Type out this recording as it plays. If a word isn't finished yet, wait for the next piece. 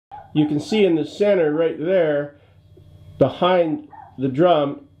you can see in the center right there, behind the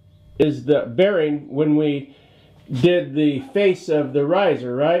drum, is the bearing when we did the face of the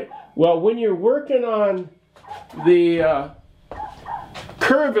riser, right? Well, when you're working on the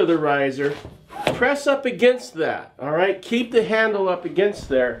curve of the riser, press up against that, all right? Keep the handle up against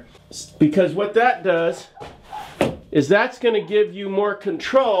there, because what that does is that's going to give you more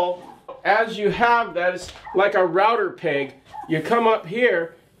control. As you have that, it's like a router peg. You come up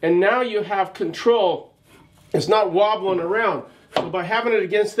here, and now you have control. It's not wobbling around. So by having it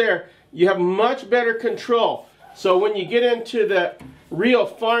against there, you have much better control. So when you get into the real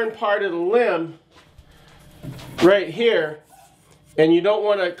fine part of the limb, right here, and you don't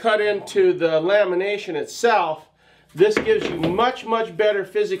want to cut into the lamination itself, this gives you much, much better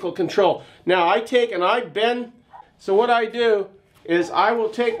physical control. Now I take and I bend, so what I do is I will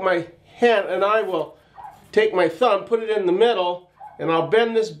take my hand and I will take my thumb, put it in the middle, and I'll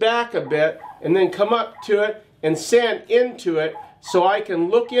bend this back a bit and then come up to it and sand into it so I can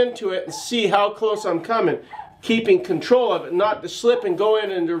look into it and see how close I'm coming, keeping control of it, not to slip and go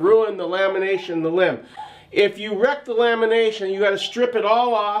in and to ruin the lamination of the limb. If you wreck the lamination, you got to strip it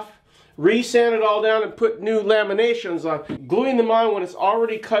all off, re-sand it all down, and put new laminations on. Gluing them on when it's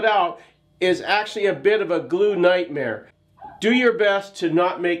already cut out is actually a bit of a glue nightmare. Do your best to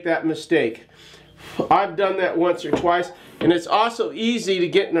not make that mistake. I've done that once or twice, and it's also easy to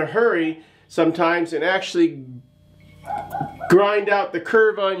get in a hurry sometimes and actually grind out the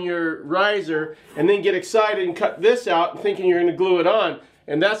curve on your riser and then get excited and cut this out thinking you're going to glue it on.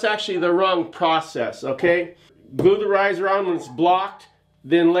 And that's actually the wrong process, okay? Glue the riser on when it's blocked,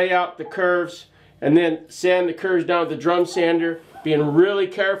 then lay out the curves, and then sand the curves down with the drum sander, being really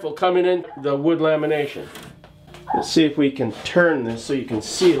careful coming in the wood lamination. Let's see if we can turn this so you can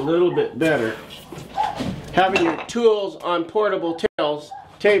see a little bit better. Having your tools on portable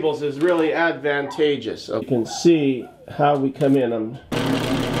tables is really advantageous. You can see how we come in. Of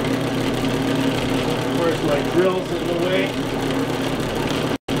course, my drill's in the way.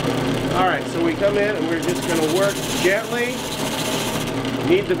 Alright, so we come in and we're just going to work gently.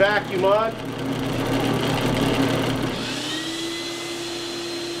 Need the vacuum on.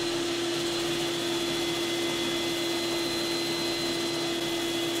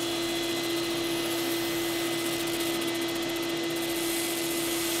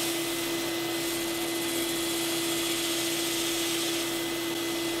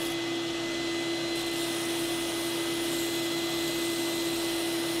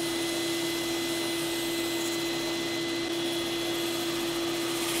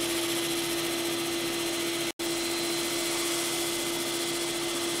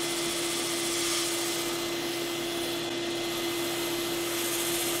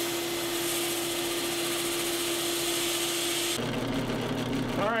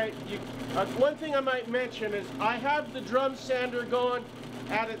 Alright, one thing I might mention is I have the drum sander going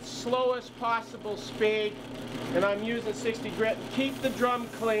at its slowest possible speed, and I'm using 60 grit. Keep the drum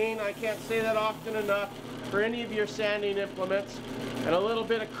clean. I can't say that often enough for any of your sanding implements. And a little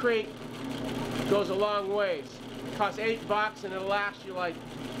bit of Crete goes a long ways. It costs $8 and it'll last you like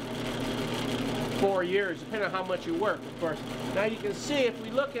 4 years, depending on how much you work, of course. Now you can see if we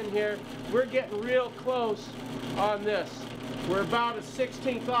look in here, we're getting real close on this. We're about a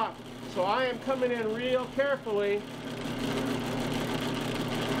 16th off. So I am coming in real carefully,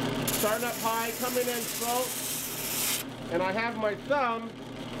 starting up high, coming in slow, and I have my thumb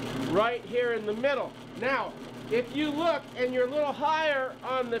right here in the middle. Now, if you look and you're a little higher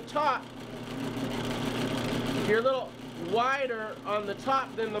on the top, you're a little wider on the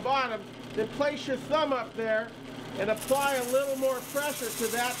top than the bottom, then place your thumb up there and apply a little more pressure to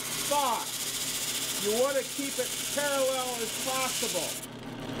that spot. You want to keep it parallel as possible.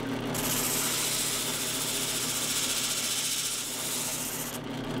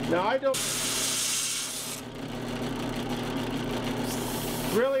 Now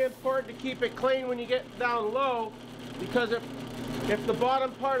really important to keep it clean when you get down low, because if the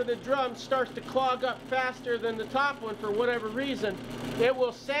bottom part of the drum starts to clog up faster than the top one for whatever reason, it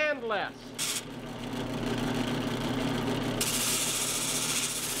will sand less.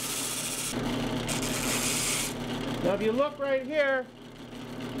 Now if you look right here,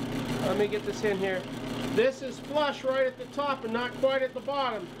 let me get this in here. This is flush right at the top and not quite at the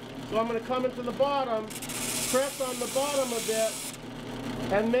bottom. So I'm going to come into the bottom, press on the bottom a bit,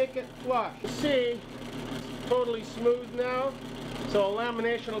 and make it flush. You see, it's totally smooth now, so a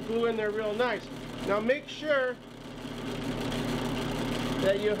lamination will glue in there real nice. Now make sure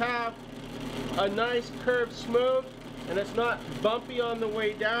that you have a nice curved smooth, and it's not bumpy on the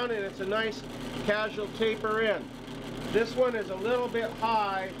way down, and it's a nice casual taper in. This one is a little bit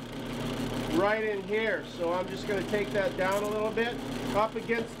high right in here, so I'm just going to take that down a little bit up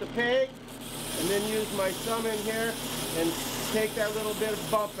against the peg, and then use my thumb in here and take that little bit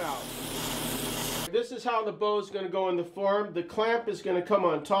of bump out. This is how the bow is going to go in the form. The clamp is going to come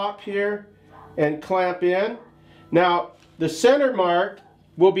on top here and clamp in. Now the center mark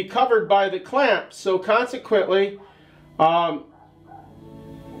will be covered by the clamp, so consequently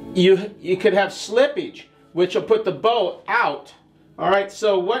you could have slippage, which will put the bow out. Alright,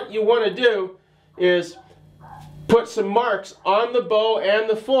 so what you want to do is put some marks on the bow and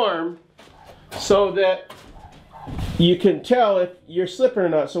the form so that you can tell if you're slipping or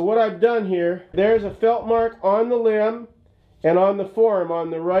not. So what I've done here, there's a felt mark on the limb and on the form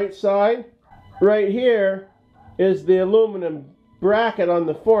on the right side. Right here is the aluminum bracket on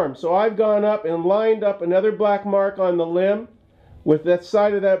the form. So I've gone up and lined up another black mark on the limb with that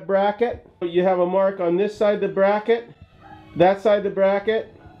side of that bracket. You have a mark on this side of the bracket, that side of the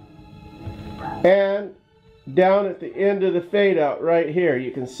bracket, and down at the end of the fade out right here,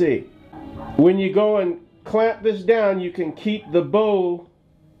 you can see. When you go and clamp this down, you can keep the bow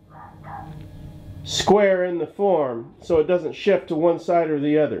square in the form so it doesn't shift to one side or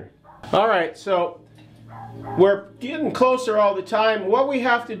the other. Alright, so we're getting closer all the time. What we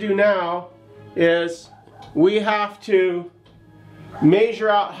have to do now is we have to measure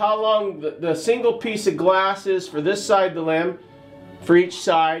out how long the single piece of glass is for this side of the limb, for each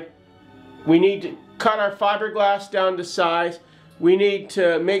side. We need to cut our fiberglass down to size. We need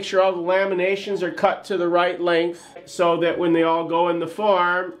to make sure all the laminations are cut to the right length so that when they all go in the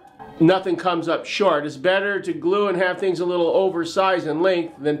form, nothing comes up short. It's better to glue and have things a little oversized in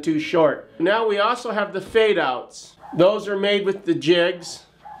length than too short. Now we also have the fade outs. Those are made with the jigs.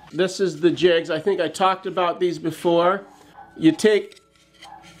 This is the jigs. I think I talked about these before. You take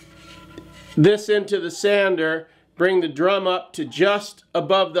this into the sander, bring the drum up to just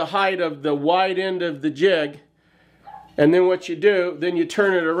above the height of the wide end of the jig, and then what you do, then you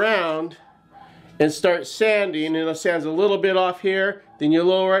turn it around and start sanding, and it sands a little bit off here, then you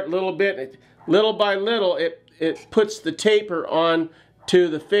lower it a little bit. Little by little, it puts the taper on to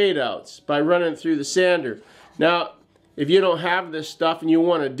the fade outs by running it through the sander. Now, if you don't have this stuff and you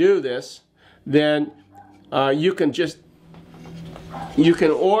want to do this, then you can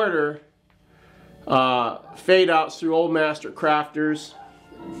order fade outs through Old Master Crafters,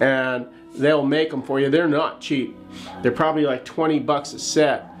 and they'll make them for you. They're not cheap. They're probably like 20 bucks a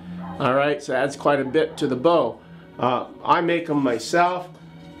set. Alright, so that's quite a bit to the bow. I make them myself.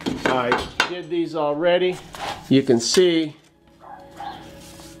 I did these already. You can see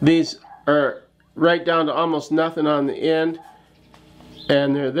these are right down to almost nothing on the end,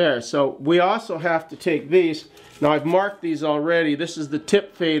 and they're there. So we also have to take these. Now I've marked these already. This is the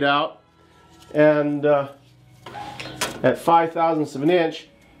tip fade out, and at 5 thousandths of an inch.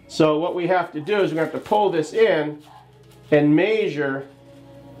 So what we have to do is we have to pull this in and measure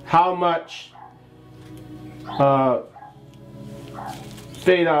how much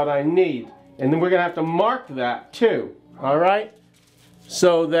fade out I need. And then we're going to have to mark that too, alright?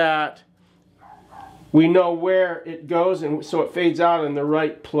 So that we know where it goes and so it fades out in the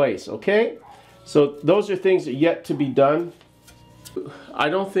right place, okay? So those are things that are yet to be done. I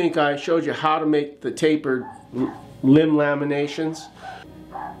don't think I showed you how to make the tapered limb laminations.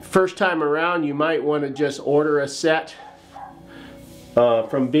 First time around, you might want to just order a set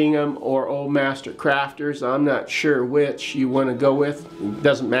from Bingham or Old Master Crafters. I'm not sure which you want to go with. It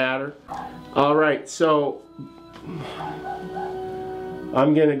doesn't matter. Alright, so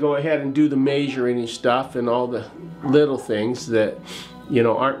I'm going to go ahead and do the measuring and stuff and all the little things that, you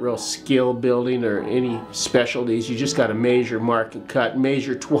know, aren't real skill building or any specialties. You just got to measure, mark, and cut.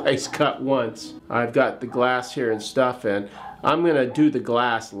 Measure twice, cut once. I've got the glass here and stuff, and I'm going to do the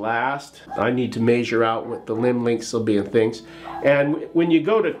glass last. I need to measure out what the limb lengths will be and things. And when you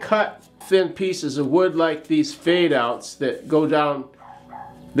go to cut thin pieces of wood like these fade outs that go down,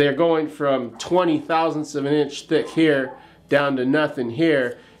 they're going from 20 thousandths of an inch thick here down to nothing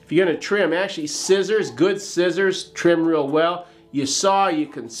here. If you're going to trim, actually scissors, good scissors, trim real well. You saw, you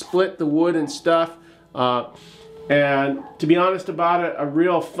can split the wood and stuff. And to be honest about it, a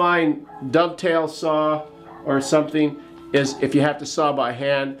real fine dovetail saw or something is, if you have to saw by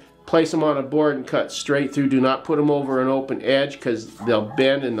hand, place them on a board and cut straight through. Do not put them over an open edge because they'll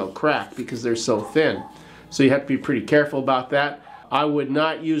bend and they'll crack because they're so thin. So you have to be pretty careful about that. I would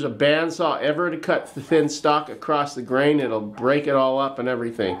not use a bandsaw ever to cut the thin stock across the grain. It'll break it all up and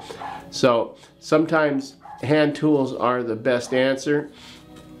everything. So sometimes hand tools are the best answer.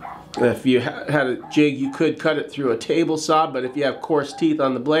 If you had a jig, you could cut it through a table saw, but if you have coarse teeth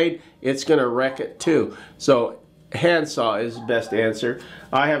on the blade, it's going to wreck it too. So handsaw is the best answer.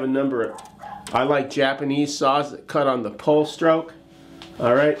 I have a number of, I like Japanese saws that cut on the pull stroke.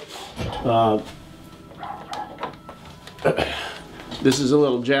 All right. This is a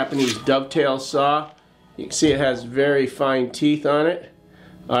little Japanese dovetail saw. You can see it has very fine teeth on it.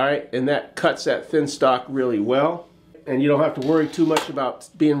 All right, and that cuts that thin stock really well. And you don't have to worry too much about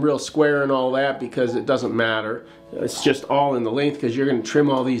being real square and all that, because it doesn't matter. It's just all in the length, because you're going to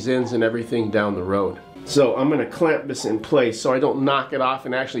trim all these ends and everything down the road. So I'm going to clamp this in place so I don't knock it off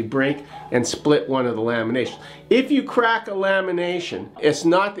and actually break and split one of the laminations. If you crack a lamination, it's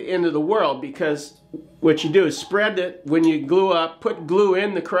not the end of the world, because what you do is spread it when you glue up, put glue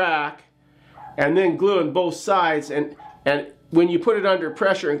in the crack, and then glue on both sides, and when you put it under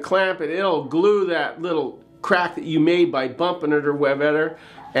pressure and clamp it, it'll glue that little crack that you made by bumping it or whatever,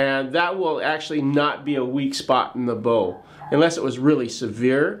 and that will actually not be a weak spot in the bow unless it was really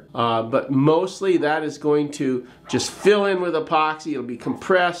severe, but mostly that is going to just fill in with epoxy. It'll be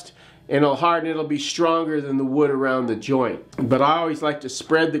compressed and it'll harden. It'll be stronger than the wood around the joint. But I always like to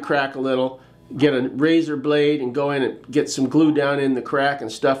spread the crack a little, get a razor blade and go in and get some glue down in the crack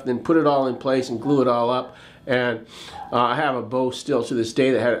and stuff, then put it all in place and glue it all up. And I have a bow still to this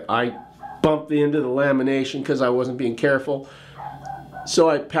day that had, I bumped the end of the lamination because I wasn't being careful.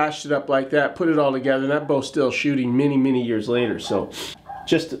 So I patched it up like that, put it all together, and that bow's still shooting many years later. So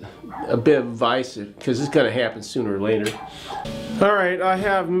just a bit of advice, because it's going to happen sooner or later. All right, I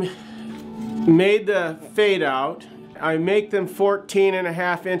have made the fade out. I make them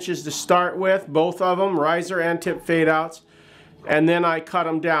 14.5 inches to start with, both of them, riser and tip fade outs, and then I cut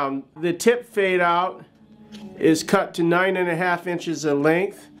them down. The tip fade out is cut to 9.5 inches in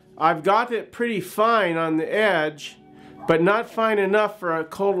length. I've got it pretty fine on the edge, but not fine enough for a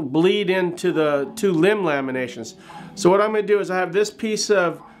cold bleed into the two limb laminations. So what I'm going to do is I have this piece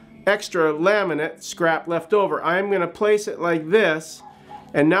of extra laminate scrap left over. I'm going to place it like this,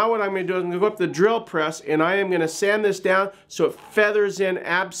 and now what I'm going to do is I'm going to go up the drill press and I am going to sand this down so it feathers in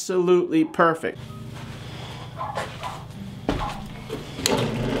absolutely perfect.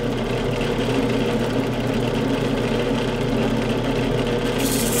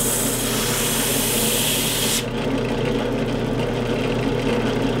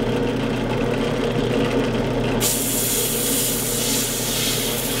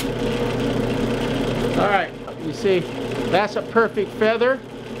 Alright, you see, that's a perfect feather.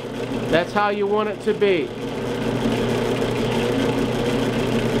 That's how you want it to be.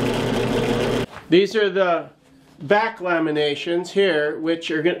 These are the back laminations here, which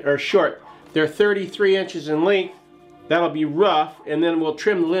are short. They're 33 inches in length. That'll be rough, and then we'll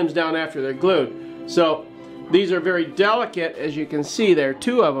trim the limbs down after they're glued. So these are very delicate, as you can see. There are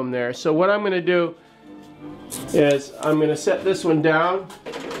two of them there. So what I'm going to do is I'm going to set this one down.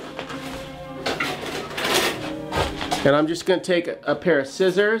 And I'm just going to take a pair of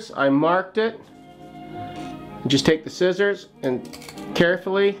scissors. I marked it. Just take the scissors and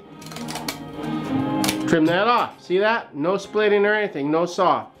carefully trim that off. See that? No splitting or anything, no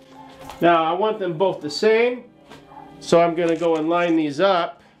saw. Now I want them both the same, so I'm going to go and line these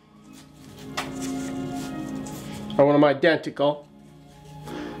up. I want them identical.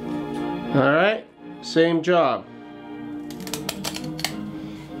 Alright, same job.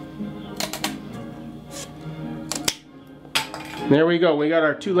 There we go, we got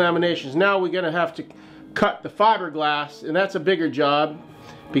our two laminations. Now we're going to have to cut the fiberglass, and that's a bigger job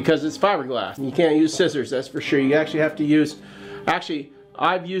because it's fiberglass. You can't use scissors, that's for sure. You actually have to use,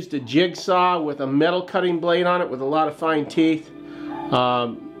 I've used a jigsaw with a metal cutting blade on it with a lot of fine teeth.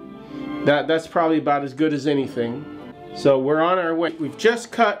 That's probably about as good as anything. So we're on our way. We've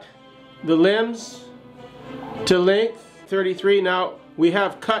just cut the limbs to length 33. Now we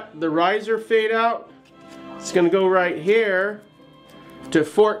have cut the riser fade out. It's going to go right here to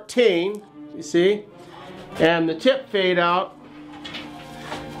 14, you see, and the tip fade out,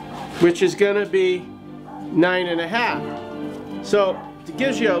 which is going to be 9.5. So it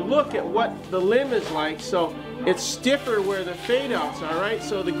gives you a look at what the limb is like. So it's stiffer where the fade outs are, right?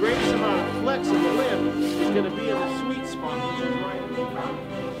 So the greatest amount of flex in the limb is going to be in the sweet spot, which is right in the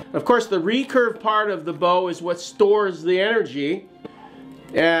front. Of course, the recurve part of the bow is what stores the energy,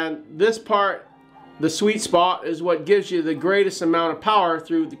 and this part, the sweet spot, is what gives you the greatest amount of power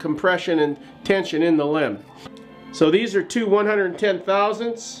through the compression and tension in the limb. So these are two 110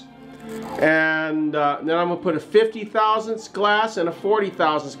 thousandths, and then I'm going to put a 50 thousandths glass and a 40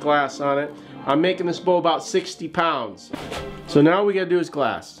 thousandths glass on it. I'm making this bow about 60 pounds. So now all we got to do is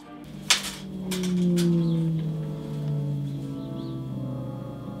glass.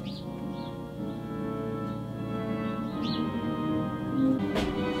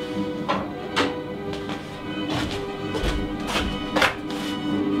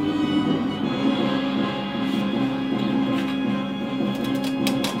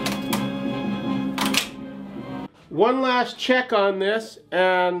 one last check on this,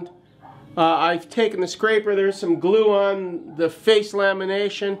 and I've taken the scraper. There's some glue on the face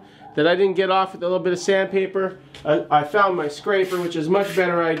lamination that I didn't get off with a little bit of sandpaper. I found my scraper, which is a much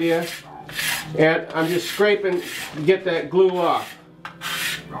better idea, and I'm just scraping to get that glue off.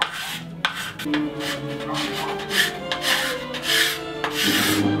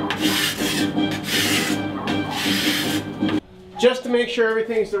 Just to make sure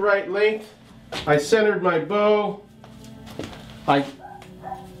everything's the right length, I centered my bow.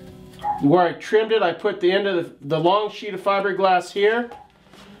 Where I trimmed it, I put the end of the long sheet of fiberglass here.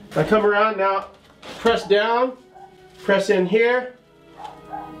 I come around now, press down, press in here,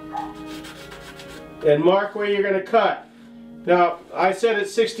 and mark where you're going to cut. Now, I said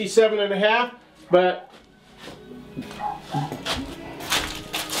it's 67.5, but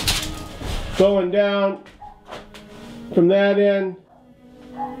going down from that end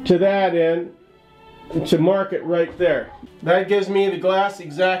to that end to mark it right there. That gives me the glass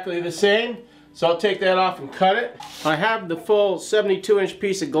exactly the same, so I'll take that off and cut it. I have the full 72-inch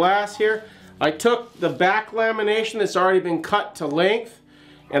piece of glass here. I took the back lamination that's already been cut to length,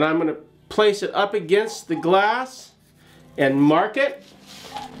 and I'm going to place it up against the glass and mark it.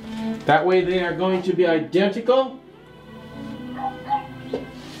 That way they are going to be identical.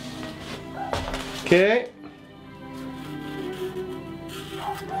 Okay.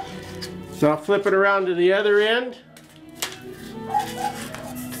 So I'll flip it around to the other end.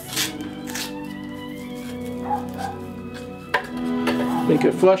 Make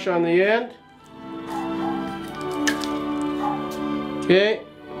it flush on the end. Okay.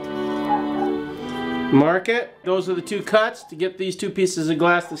 Mark it. Those are the two cuts to get these two pieces of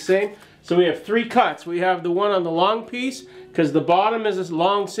glass the same. So we have three cuts. We have the one on the long piece, because the bottom is this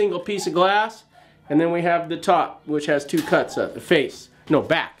long single piece of glass, and then we have the top, which has two cuts at the face. No,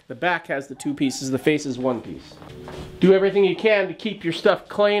 back. The back has the two pieces, the face is one piece. Do everything you can to keep your stuff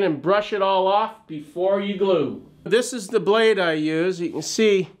clean and brush it all off before you glue. This is the blade I use. You can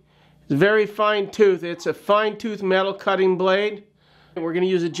see it's very fine tooth. It's a fine tooth metal cutting blade. And we're going to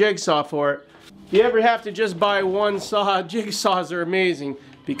use a jigsaw for it. If you ever have to just buy one saw, jigsaws are amazing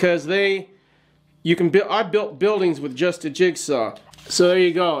because I built buildings with just a jigsaw. So there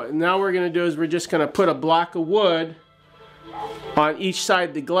you go. And now what we're going to do is we're just going to put a block of wood on each side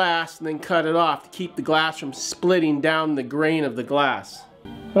of the glass and then cut it off to keep the glass from splitting down the grain of the glass.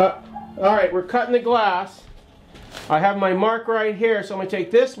 Alright, we're cutting the glass. I have my mark right here, so I'm going to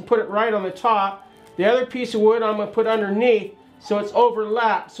take this and put it right on the top. The other piece of wood I'm going to put underneath so it's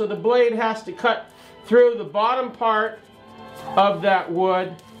overlapped, so the blade has to cut through the bottom part of that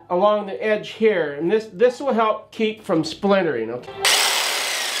wood along the edge here, and this will help keep from splintering. Okay.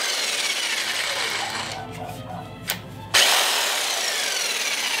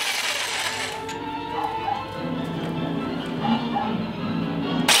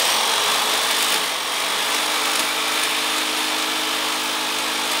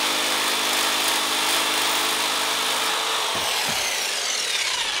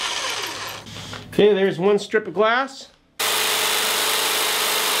 Okay, there's one strip of glass.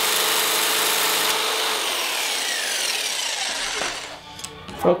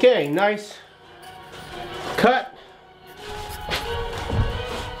 Okay, nice cut.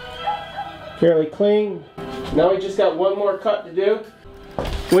 Fairly clean. Now we just got one more cut to do.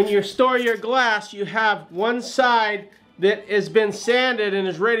 When you store your glass, you have one side that has been sanded and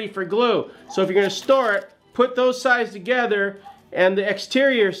is ready for glue. So if you're going to store it, put those sides together, and the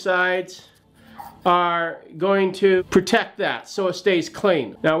exterior sides are going to protect that so it stays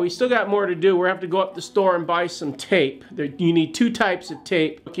clean. Now we still got more to do. We're going to have to go up to the store and buy some tape. You need two types of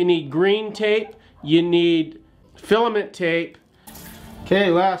tape. You need green tape, you need filament tape. Okay,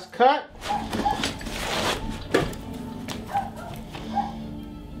 last cut.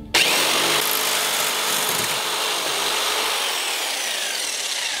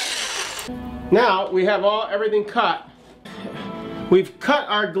 Now we have everything cut. We've cut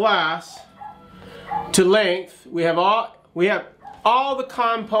our glass to length. We have all the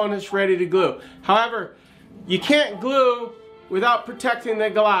components ready to glue. However, you can't glue without protecting the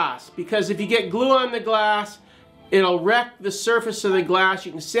glass, because if you get glue on the glass, it'll wreck the surface of the glass.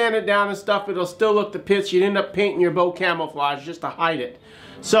 You can sand it down and stuff, but it'll still look the pits. You'd end up painting your bow camouflage just to hide it.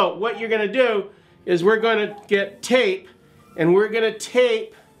 So what you're going to do is we're going to get tape, and we're going to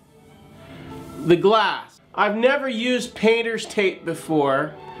tape the glass. I've never used painter's tape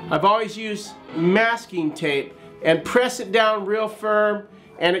before. I've always used masking tape, and press it down real firm,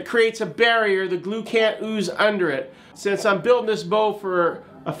 and it creates a barrier. The glue can't ooze under it. Since I'm building this bow for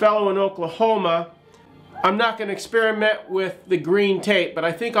a fellow in Oklahoma, I'm not going to experiment with the green tape, but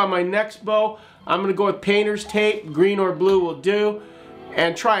I think on my next bow, I'm going to go with painter's tape, green or blue will do,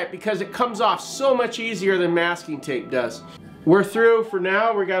 and try it because it comes off so much easier than masking tape does. We're through for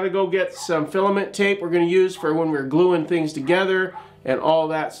now. We got to go get some filament tape we're going to use for when we're gluing things together and all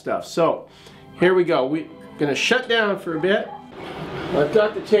that stuff. So here we go. We're going to shut down for a bit. I've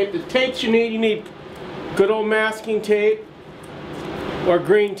got the tape. The tapes you need good old masking tape or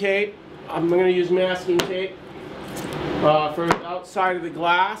green tape. I'm going to use masking tape for the outside of the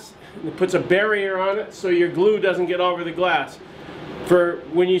glass. It puts a barrier on it so your glue doesn't get over the glass. For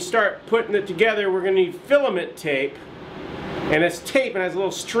when you start putting it together, we're going to need filament tape. And it's tape and has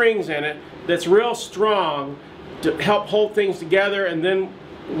little strings in it that's real strong to help hold things together, and then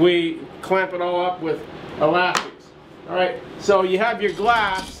we clamp it all up with elastics. Alright, so you have your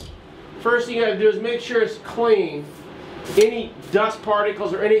glass. First thing you got to do is make sure it's clean. Any dust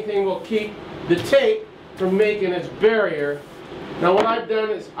particles or anything will keep the tape from making its barrier. Now what I've done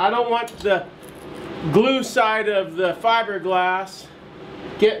is I don't want the glue side of the fiberglass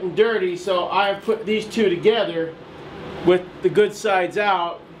getting dirty, so I've put these two together with the good sides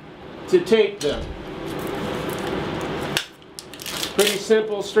out to tape them. Pretty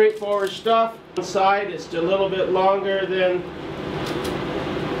simple, straightforward stuff. One side is a little bit longer than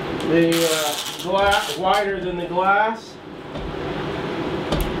the glass, wider than the glass.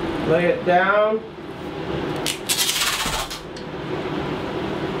 Lay it down.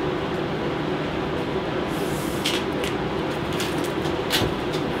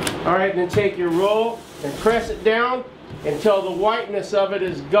 Alright, then take your roll and press it down until the whiteness of it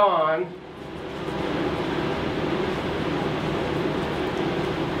is gone.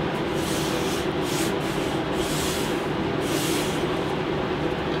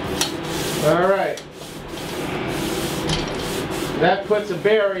 Alright. That puts a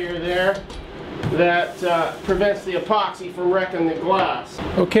barrier there that prevents the epoxy from wrecking the glass.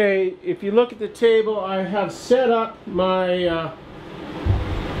 Okay, if you look at the table, I have set up my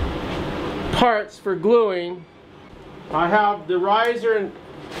parts for gluing. I have the riser and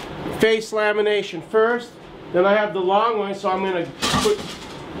face lamination first, then I have the long one, so I'm going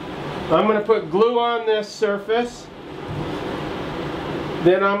to put glue on this surface.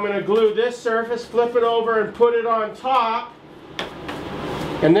 Then I'm going to glue this surface, flip it over and put it on top.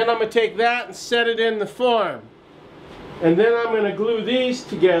 And then I'm going to take that and set it in the form. And then I'm going to glue these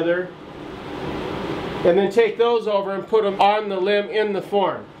together and then take those over and put them on the limb in the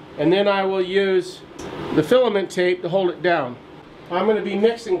form. And then I will use the filament tape to hold it down. I'm going to be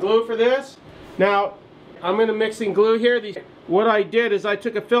mixing glue for this. Now, I'm going to mixing glue here. What I did is I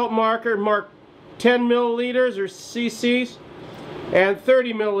took a felt marker, marked 10 milliliters or cc's and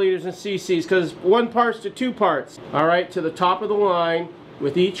 30 milliliters in cc's, because 1 parts to 2 parts. Alright, to the top of the line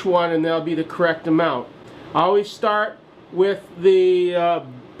with each one, and that'll be the correct amount. I always start with the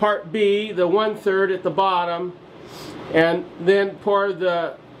part B, the 1/3 at the bottom, and then pour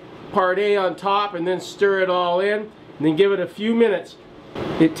the part A on top, and then stir it all in, and then give it a few minutes.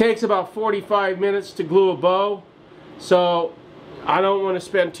 It takes about 45 minutes to glue a bow, so I don't want to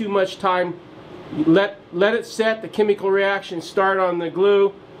spend too much time. Let it set, the chemical reaction start on the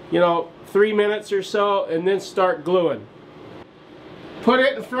glue, 3 minutes or so, and then start gluing. Put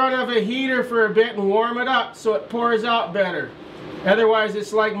it in front of a heater for a bit and warm it up so it pours out better. Otherwise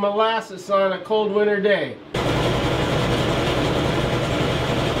it's like molasses on a cold winter day.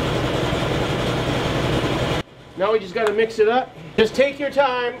 Now we just got to mix it up. Just take your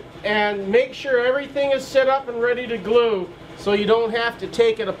time and make sure everything is set up and ready to glue, so you don't have to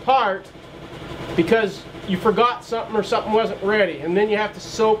take it apart because you forgot something or something wasn't ready, and then you have to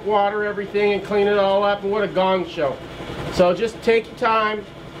soap water everything and clean it all up, and what a gong show. So just take your time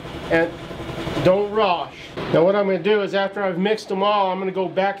and don't rush. Now what I'm going to do is, after I've mixed them all, I'm going to go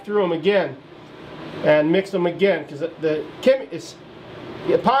back through them again and mix them again, because the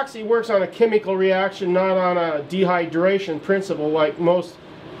epoxy works on a chemical reaction, not on a dehydration principle like most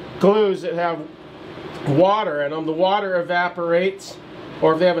glues that have water in them. The water evaporates,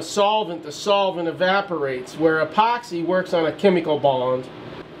 or if they have a solvent, the solvent evaporates, where epoxy works on a chemical bond.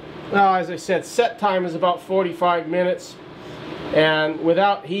 Now, as I said, set time is about 45 minutes, and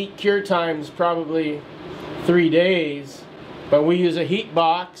without heat, cure time is probably 3 days, but we use a heat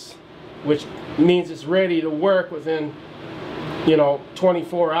box, which means it's ready to work within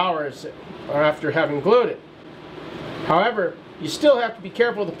 24 hours after having glued it. However, you still have to be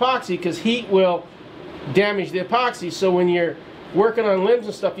careful with epoxy because heat will damage the epoxy, so when you're working on limbs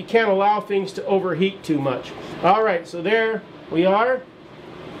and stuff, you can't allow things to overheat too much. Alright, so there we are,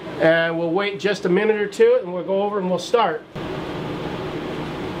 and we'll wait just a minute or two and we'll go over and we'll start.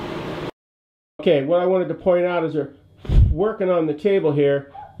 Okay, what I wanted to point out is we're working on the table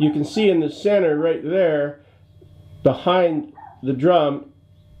here. You can see in the center right there, behind the drum,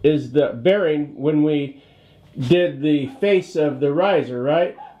 is the bearing when we did the face of the riser,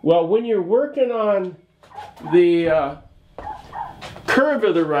 right? Well, when you're working on the curve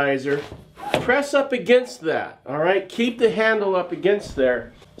of the riser, press up against that, all right? Keep the handle up against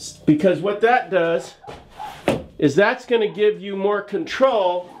there, because what that does is that's going to give you more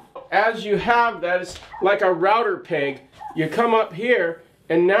control. As you have that, it's like a router peg. You come up here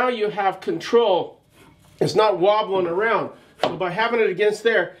and now you have control. It's not wobbling around. So by having it against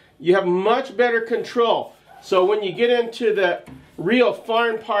there, you have much better control. So when you get into the real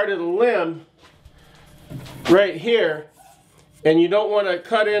fine part of the limb right here, and you don't want to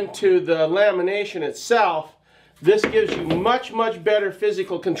cut into the lamination itself, this gives you much better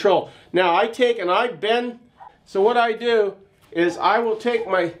physical control. Now I take and I bend. So what I do is I will take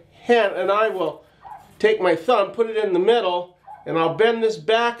my hand and I will take my thumb, put it in the middle, and I'll bend this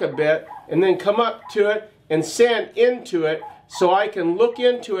back a bit and then come up to it and sand into it so I can look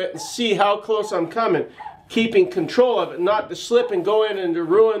into it and see how close I'm coming, keeping control of it, not to slip and go in and to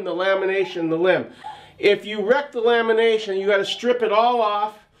ruin the lamination in the limb. If you wreck the lamination, you got to strip it all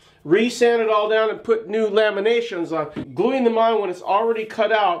off, re-sand it all down, and put new laminations on. Gluing them on when it's already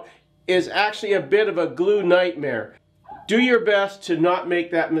cut out is actually a bit of a glue nightmare. Do your best to not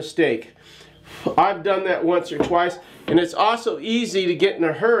make that mistake. I've done that once or twice, and it's also easy to get in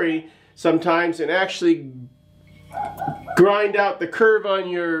a hurry sometimes and actually grind out the curve on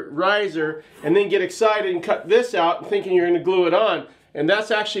your riser and then get excited and cut this out and thinking you're going to glue it on, and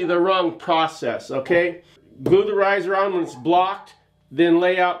that's actually the wrong process, okay? Glue the riser on when it's blocked, then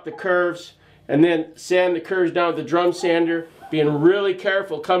lay out the curves, and then sand the curves down with the drum sander, being really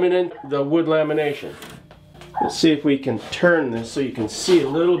careful coming in the wood lamination. Let's see if we can turn this so you can see a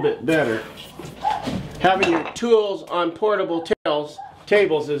little bit better. Having your tools on portable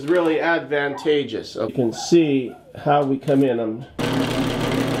tables is really advantageous. You can see how we come in. Of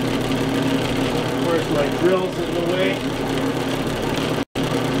course, my drill's in the way.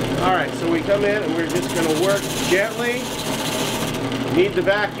 Alright, so we come in and we're just going to work gently. Need the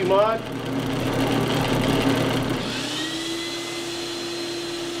vacuum on.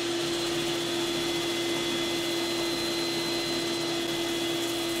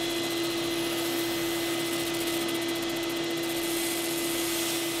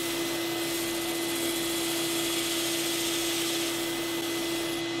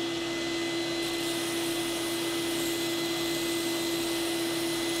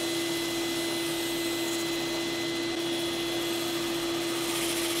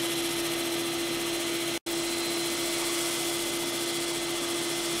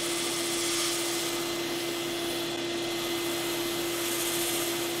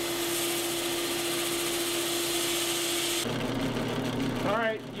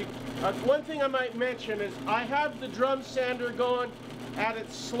 Alright, one thing I might mention is I have the drum sander going at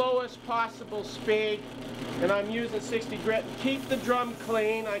its slowest possible speed, and I'm using 60 grit. Keep the drum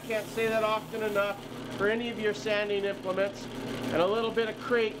clean. I can't say that often enough for any of your sanding implements. And a little bit of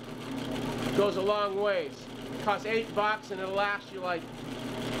crete goes a long ways. It costs $8 and it'll last you like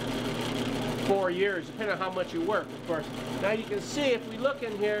 4 years, depending on how much you work, of course. Now you can see if we look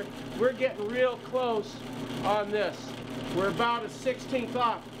in here, we're getting real close on this. We're about a 16th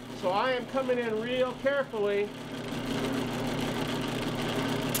off. So I am coming in real carefully,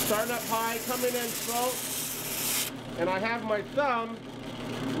 starting up high, coming in slow, and I have my thumb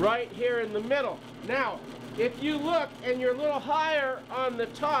right here in the middle. Now, if you look and you're a little higher on the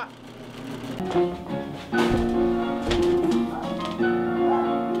top,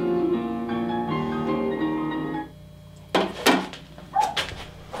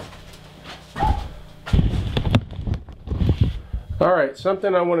 Alright,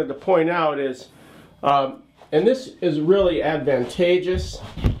 something I wanted to point out is, and this is really advantageous.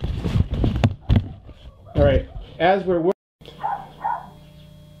 Alright, as we're working,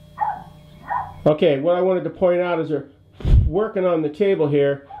 okay, what I wanted to point out is we're working on the table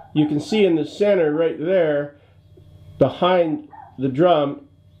here. You can see in the center right there, behind the drum,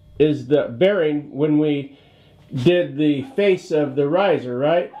 is the bearing when we did the face of the riser,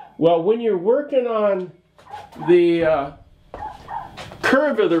 right? Well, when you're working on the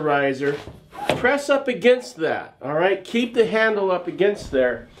curve of the riser, press up against that, all right? Keep the handle up against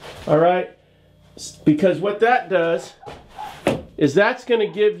there, all right? Because what that does is that's going to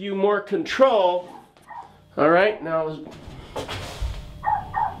give you more control, all right? Now,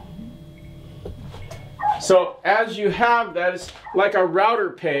 so as you have that, it's like a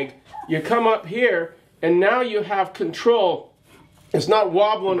router peg. You come up here and now you have control. It's not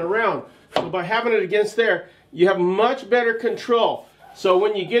wobbling around. So by having it against there, you have much better control. So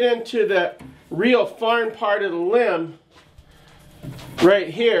when you get into the real fine part of the limb, right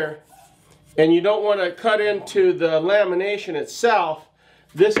here, and you don't want to cut into the lamination itself,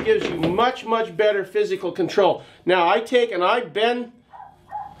 this gives you much, much better physical control. Now I take and I bend,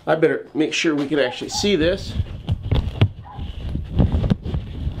 I better make sure we can actually see this.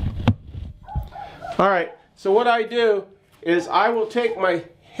 Alright, so what I do is I will take my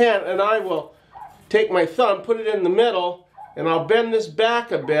hand and I will take my thumb, put it in the middle, and I'll bend this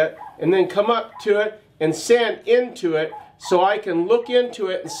back a bit and then come up to it and sand into it so I can look into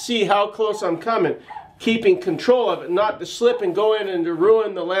it and see how close I'm coming, keeping control of it, not to slip and go in and to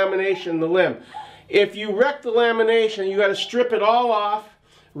ruin the lamination in the limb. If you wreck the lamination, you got to strip it all off,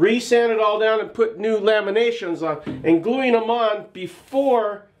 re-sand it all down and put new laminations on, and gluing them on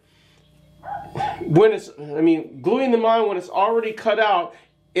before gluing them on when it's already cut out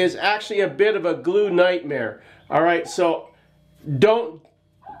is actually a bit of a glue nightmare. All right, so don't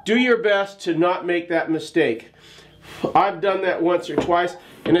do your best to not make that mistake. I've done that once or twice,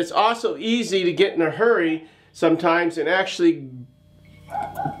 and it's also easy to get in a hurry sometimes and actually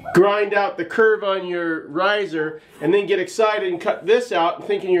grind out the curve on your riser and then get excited and cut this out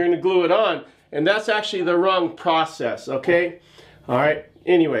thinking you're going to glue it on, and that's actually the wrong process. Okay, all right,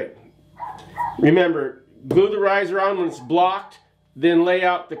 anyway, remember, glue the riser on when it's blocked, then lay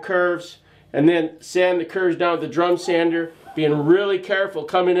out the curves, and then sand the curves down with the drum sander, being really careful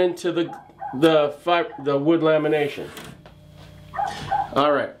coming into the wood lamination.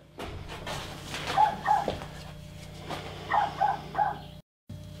 All right.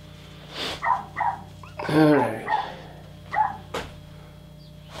 All right.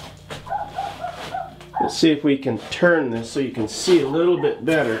 Let's see if we can turn this so you can see a little bit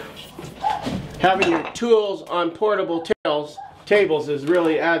better. Having your tools on portable tables is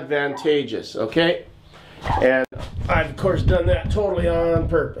really advantageous, okay? And I've of course done that totally on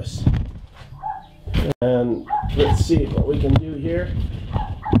purpose. And let's see what we can do here.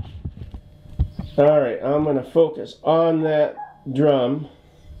 Alright, I'm going to focus on that drum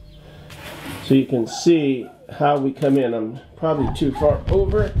so you can see how we come in. I'm probably too far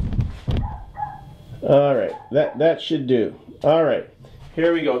over. Alright, that should do. Alright,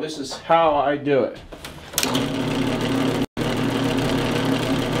 here we go. This is how I do it.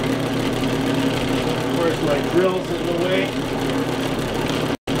 My drill's in the way.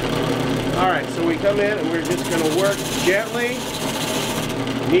 Alright, so we come in and we're just going to work gently.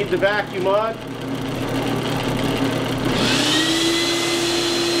 Need the vacuum on.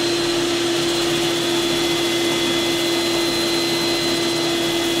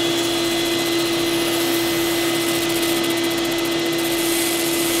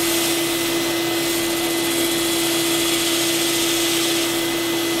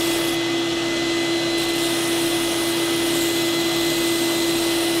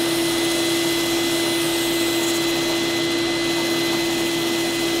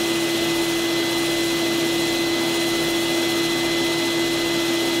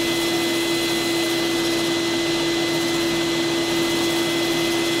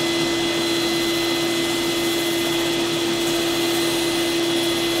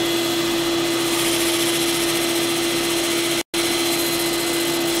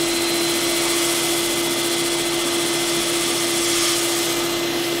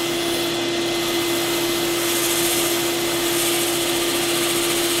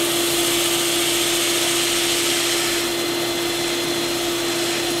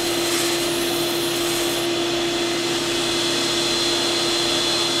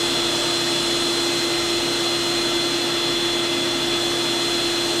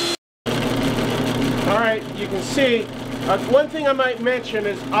 Alright, you can see, one thing I might mention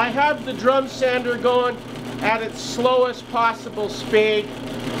is I have the drum sander going at its slowest possible speed,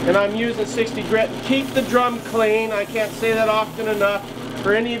 and I'm using 60 grit. Keep the drum clean, I can't say that often enough,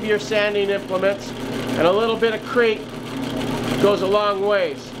 for any of your sanding implements, and a little bit of crate goes a long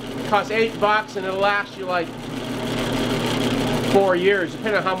ways. It costs $8 and it'll last you like 4 years,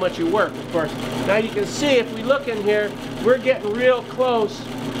 depending on how much you work, of course. Now you can see, if we look in here, we're getting real close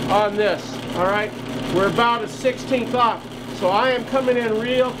on this, alright? We're about a 1/16 off. So I am coming in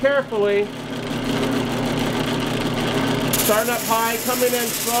real carefully, starting up high, coming in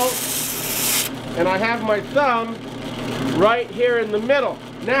slow, and I have my thumb right here in the middle.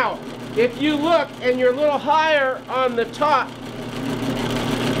 Now, if you look and you're a little higher on the top,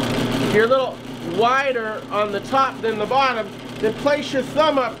 you're a little wider on the top than the bottom, then place your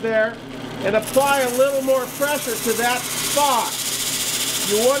thumb up there and apply a little more pressure to that spot.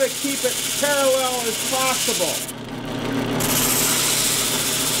 You want to keep it parallel as possible.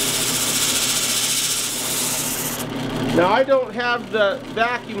 Now I don't have the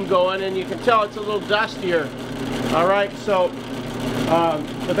vacuum going, and you can tell it's a little dustier. All right, so,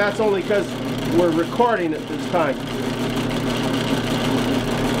 but that's only because we're recording at this time.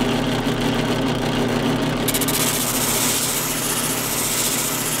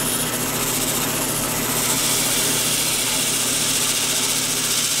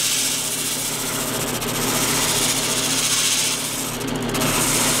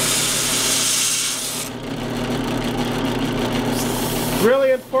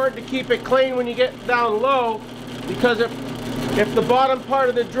 Really important to keep it clean when you get down low, because if the bottom part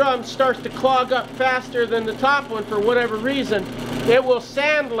of the drum starts to clog up faster than the top one for whatever reason, it will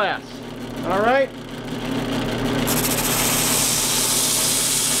sand less. All right?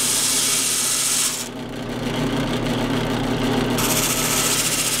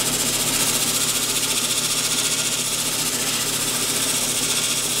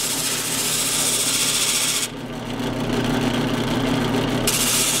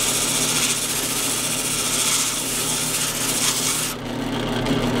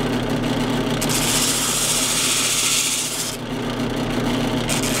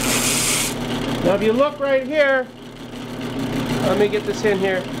 Now if you look right here, let me get this in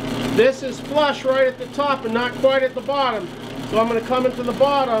here, this is flush right at the top and not quite at the bottom. So I'm going to come into the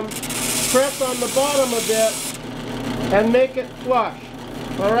bottom, press on the bottom a bit, and make it flush.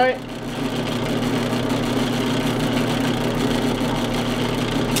 Alright?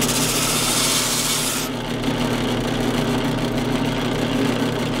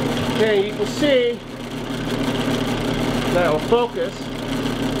 Okay, you can see, that will focus.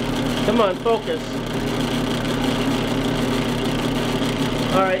 Come on, focus.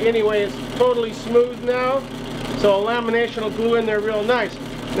 Alright, anyway, it's totally smooth now, so a lamination will glue in there real nice.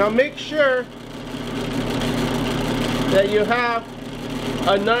 Now make sure that you have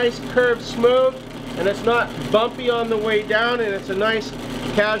a nice curved smooth, and it's not bumpy on the way down, and it's a nice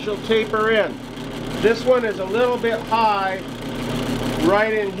casual taper in. This one is a little bit high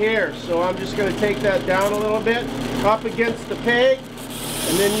right in here, so I'm just going to take that down a little bit, up against the peg,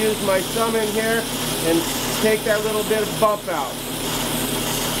 and then use my thumb in here and take that little bit of bump out.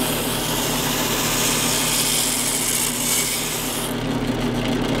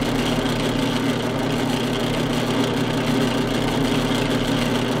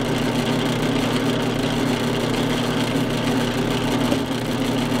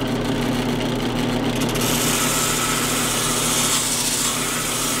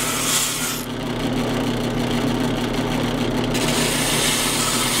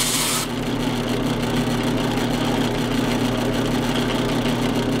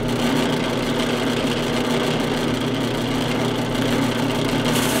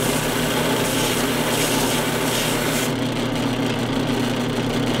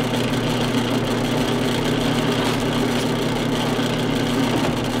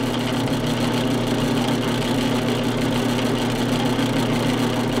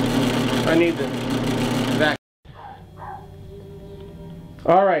 I need the vacuum.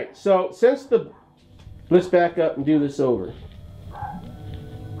 Alright, so let's back up and do this over.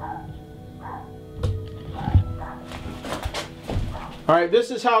 Alright,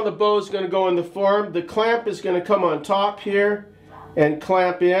 this is how the bow is going to go in the form. The clamp is going to come on top here and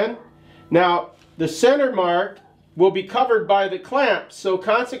clamp in. Now, the center mark will be covered by the clamp, so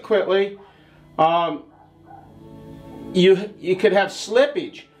consequently, you could have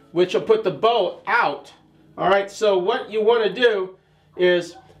slippage, which will put the bow out. Alright, so what you want to do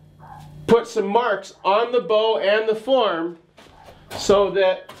is put some marks on the bow and the form so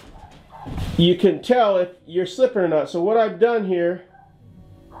that you can tell if you're slipping or not. So what I've done here,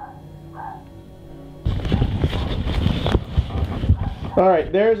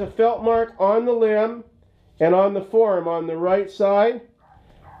 alright, there's a felt mark on the limb and on the form on the right side.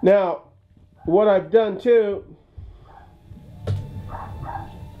 Now, what I've done too,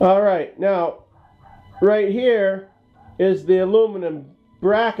 alright, now right here is the aluminum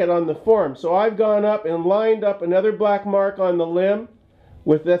bracket on the form. So I've gone up and lined up another black mark on the limb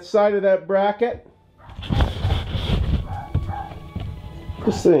with that side of that bracket.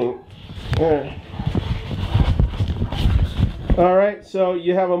 This thing. Alright, so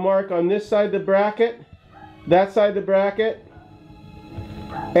you have a mark on this side of the bracket, that side of the bracket,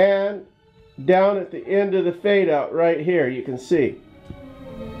 and down at the end of the fade out right here, you can see.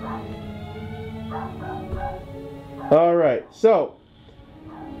 Alright, so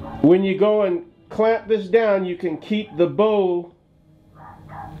when you go and clamp this down, you can keep the bow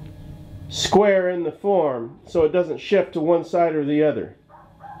square in the form so it doesn't shift to one side or the other.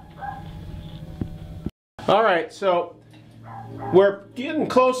 Alright, so we're getting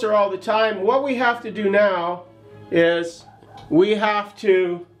closer all the time. What we have to do now is we have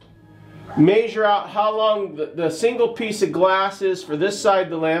to measure out how long the single piece of glass is for this side of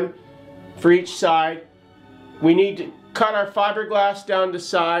the limb, for each side. We need to cut our fiberglass down to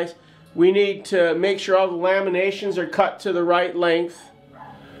size. We need to make sure all the laminations are cut to the right length.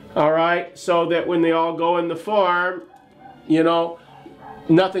 Alright, so that when they all go in the form, you know,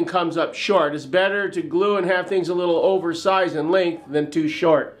 nothing comes up short. It's better to glue and have things a little oversized in length than too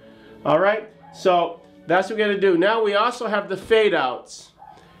short. Alright, so that's what we're going to do. Now we also have the fade outs.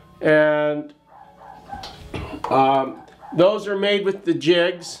 And those are made with the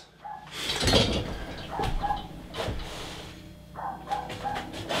jigs.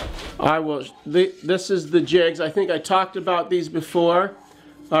 This is the jigs. I think I talked about these before.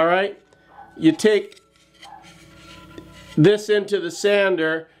 All right, you take this into the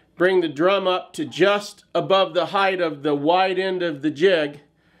sander, bring the drum up to just above the height of the wide end of the jig,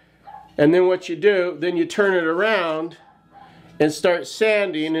 and then what you do, then you turn it around and start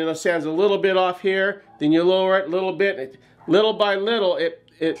sanding, and it sands a little bit off here, then you lower it a little bit. Little by little,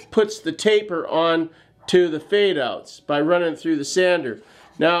 it puts the taper on to the fade outs by running through the sander.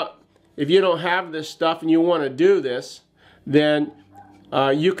 Now, if you don't have this stuff and you want to do this, then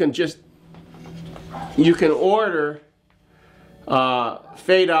you can order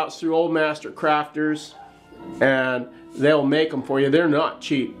fade outs through Old Master Crafters, and they'll make them for you. They're not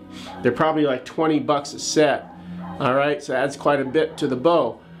cheap. They're probably like 20 bucks a set. All right, so adds quite a bit to the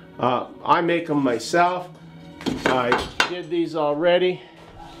bow. I make them myself. I did these already.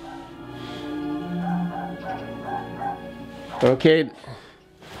 Okay,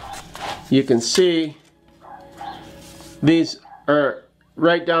 you can see these are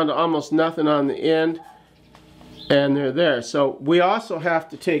right down to almost nothing on the end, and they're there. So we also have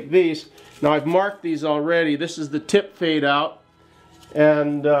to take these. Now I've marked these already. This is the tip fade out,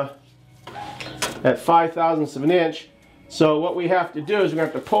 and at 5/1000ths of an inch. So what we have to do is we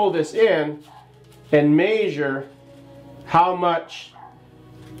have to pull this in and measure how much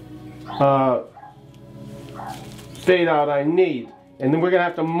fade out I need, and then we're gonna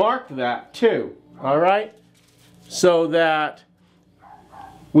have to mark that too. All right, so that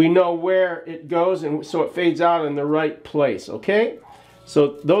we know where it goes, and so it fades out in the right place. Okay,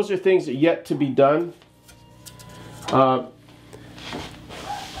 so those are things that are yet to be done.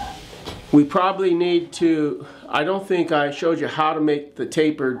 We probably need to, I don't think I showed you how to make the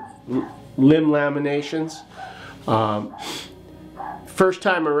tapered limb laminations. First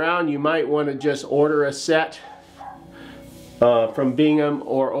time around, you might want to just order a set from Bingham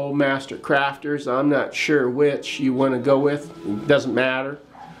or Old Master Crafters. I'm not sure which you want to go with. It doesn't matter.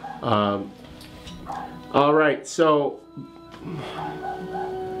 Alright, so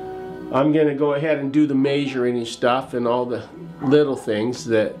I'm going to go ahead and do the measuring and stuff and all the little things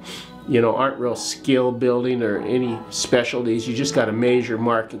that, you know, aren't real skill building or any specialties. You just got to measure,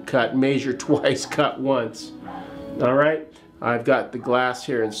 mark, and cut. Measure twice, cut once. All right, I've got the glass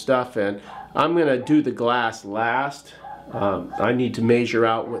here and stuff, and I'm going to do the glass last. I need to measure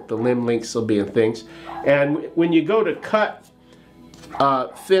out what the limb lengths will be and things. And when you go to cut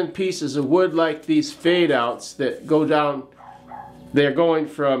thin pieces of wood like these fade outs that go down, they're going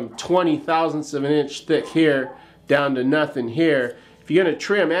from 20/1000ths of an inch thick here down to nothing here. If you're going to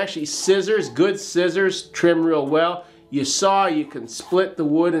trim, actually scissors, good scissors, trim real well. You saw, you can split the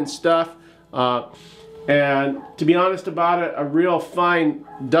wood and stuff. And to be honest about it, a real fine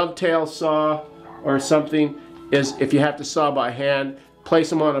dovetail saw or something is, if you have to saw by hand,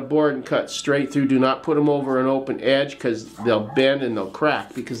 place them on a board and cut straight through. Do not put them over an open edge, because they'll bend and they'll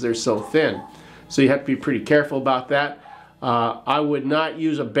crack because they're so thin. So you have to be pretty careful about that. I would not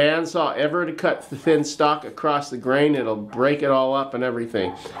use a bandsaw ever to cut the thin stock across the grain. It'll break it all up and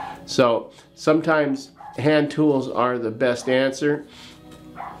everything. So sometimes hand tools are the best answer.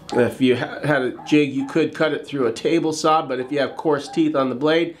 If you had a jig, you could cut it through a table saw, but if you have coarse teeth on the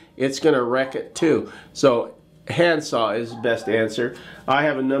blade, it's going to wreck it too. So hand saw is the best answer. I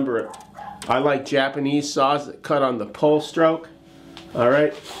have a number of, I like Japanese saws that cut on the pull stroke. All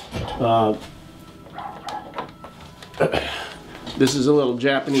right. This is a little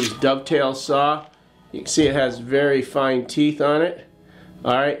Japanese dovetail saw. You can see it has very fine teeth on it.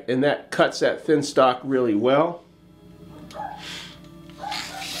 All right, and that cuts that thin stock really well.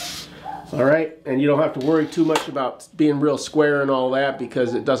 All right, and you don't have to worry too much about being real square and all that,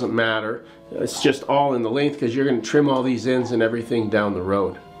 because it doesn't matter. It's just all in the length, because you're going to trim all these ends and everything down the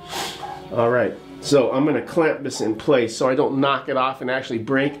road. All right, so I'm going to clamp this in place so I don't knock it off and actually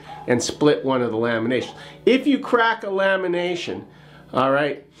break and split one of the laminations. If you crack a lamination, all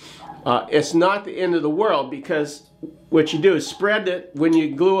right, it's not the end of the world, because what you do is spread it when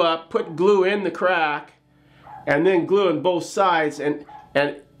you glue up, put glue in the crack, and then gluing both sides, and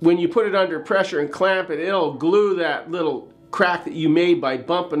when you put it under pressure and clamp it, it'll glue that little crack that you made by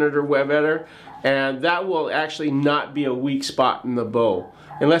bumping it or whatever, and that will actually not be a weak spot in the bow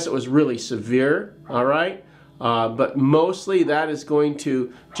unless it was really severe. All right, but mostly that is going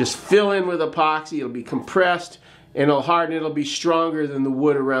to just fill in with epoxy. It'll be compressed and it'll harden. It'll be stronger than the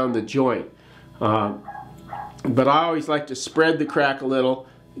wood around the joint. But I always like to spread the crack a little,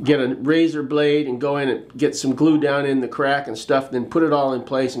 get a razor blade and go in and get some glue down in the crack and stuff, then put it all in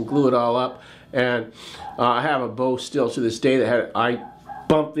place and glue it all up. And I have a bow still to this day that I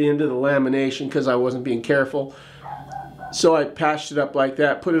bumped the end of the lamination because I wasn't being careful. So I patched it up like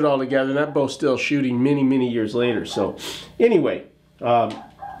that, put it all together, and that bow's still shooting many years later. So anyway,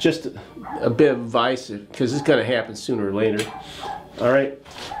 just a bit of advice, because it's going to happen sooner or later. All right.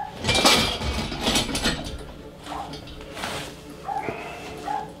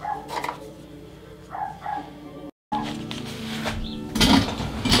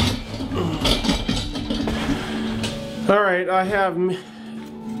 All right, I have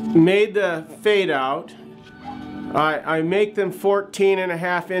made the fade out. I make them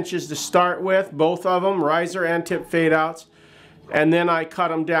 14.5 inches to start with, both of them, riser and tip fade outs, and then I cut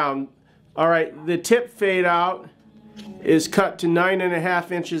them down. All right, the tip fade out is cut to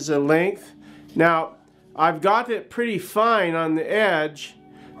 9.5 inches of length. Now, I've got it pretty fine on the edge,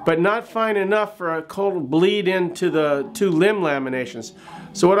 but not fine enough for a cold bleed into the two limb laminations.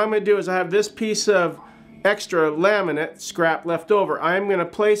 So what I'm going to do is I have this piece of extra laminate scrap left over. I'm going to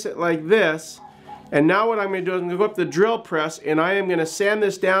place it like this, and now what I'm going to do is I'm going to go up the drill press and I am going to sand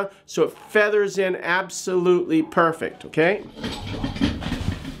this down so it feathers in absolutely perfect, okay?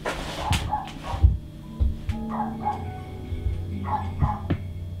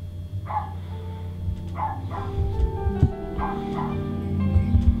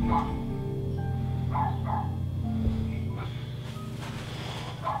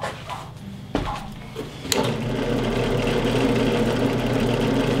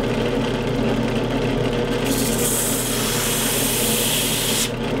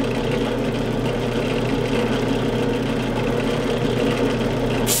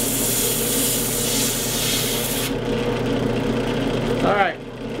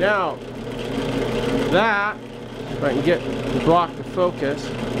 Now, that, if I can get the block to focus.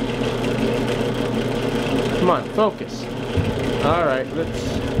 Come on, focus. All right,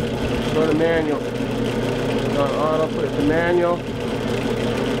 let's go to manual. On auto, put it to manual.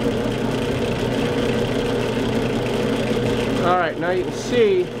 All right, now you can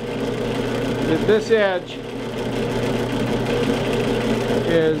see that this edge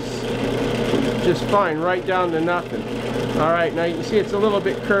is just fine, right down to nothing. All right, now you can see it's a little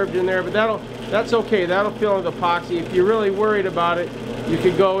bit curved in there, but that's okay. That'll fill with epoxy. If you're really worried about it, you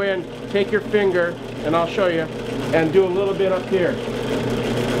could go in, take your finger, and I'll show you, and do a little bit up here.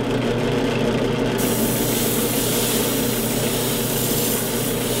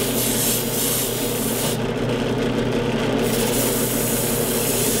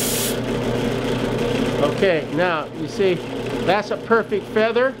 Okay, now you see that's a perfect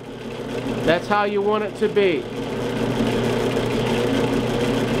feather. That's how you want it to be.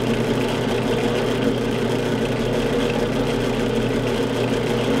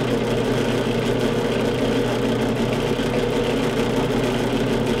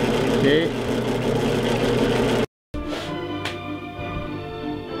 Okay.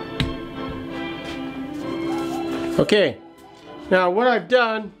 Okay, now what I've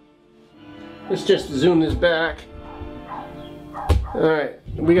done, let's just zoom this back. Alright,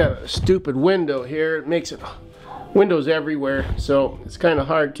 we got a stupid window here. It makes it windows everywhere, so it's kind of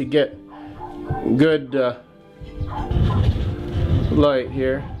hard to get good light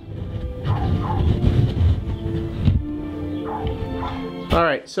here.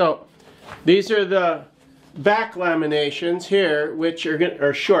 Alright, so these are the back laminations here, which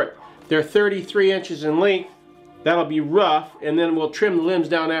are short. They're 33 inches in length. That'll be rough, and then we'll trim the limbs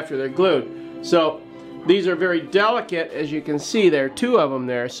down after they're glued. So these are very delicate, as you can see. There are two of them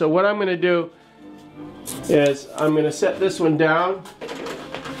there. So what I'm going to do is I'm going to set this one down,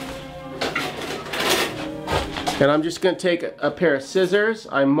 and I'm just going to take a pair of scissors.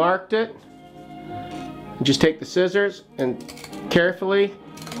 I marked it. Just take the scissors and carefully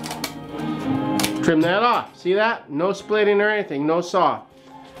trim that off. See that? No splitting or anything, no saw.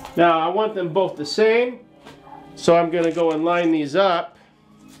 Now I want them both the same, so I'm going to go and line these up.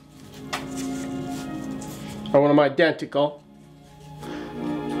 I want them identical.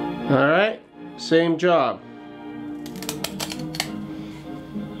 Alright, same job.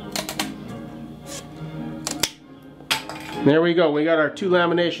 There we go, we got our two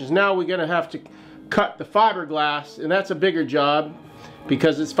laminations. Now we're going to have to cut the fiberglass, and that's a bigger job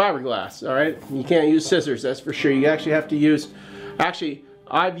because it's fiberglass, all right? You can't use scissors, that's for sure. You actually have to use, actually,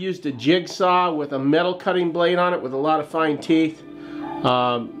 I've used a jigsaw with a metal cutting blade on it with a lot of fine teeth.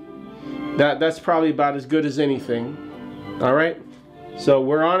 That's probably about as good as anything, all right? So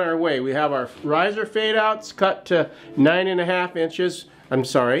we're on our way. We have our riser fade outs cut to 9.5 inches. I'm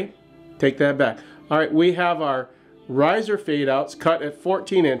sorry, take that back. All right, we have our riser fade outs cut at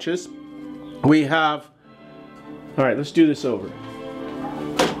 14 inches. We have, all right, let's do this over.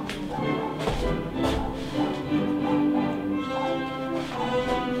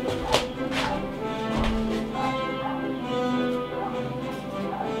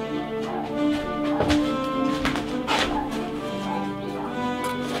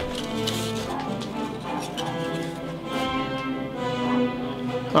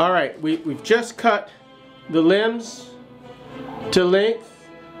 All right, we've just cut the limbs to length.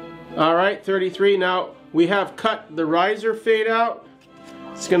 All right, 33. Now we have cut the riser fade out.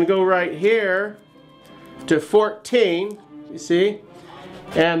 It's going to go right here to 14, you see?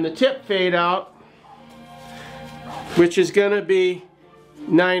 And the tip fade out, which is going to be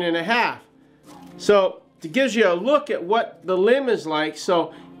 9.5. So it gives you a look at what the limb is like.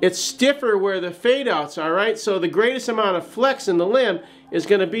 So it's stiffer where the fade outs are, right? So the greatest amount of flex in the limb is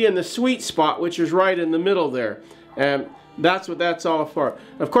going to be in the sweet spot, which is right in the middle there. And that's what that's all for.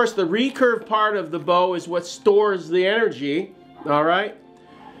 Of course, the recurve part of the bow is what stores the energy, all right?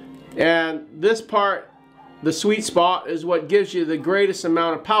 And this part, the sweet spot, is what gives you the greatest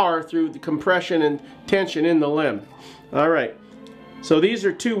amount of power through the compression and tension in the limb. All right, so these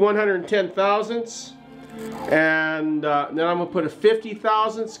are two 110 thousandths. And then I'm going to put a 50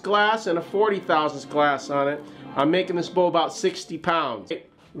 thousandths glass and a 40 thousandths glass on it. I'm making this bow about 60 pounds.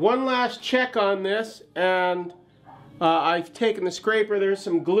 One last check on this, and I've taken the scraper. There's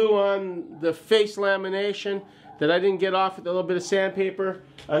some glue on the face lamination that I didn't get off with a little bit of sandpaper.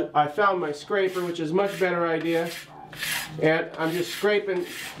 I found my scraper, which is a much better idea. And I'm just scraping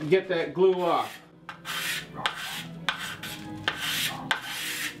to get that glue off.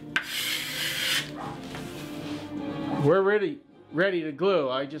 We're ready to glue.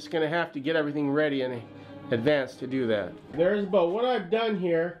 I'm just going to have to get everything ready in advance to do that. There's the bow. What I've done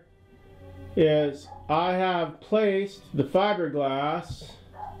here is I have placed the fiberglass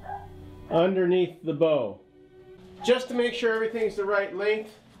underneath the bow. Just to make sure everything's the right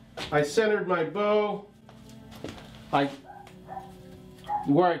length, I centered my bow.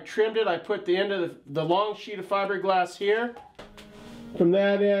 Where I trimmed it, I put the end of the long sheet of fiberglass here. From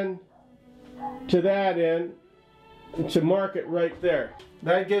that end to that end, to mark it right there.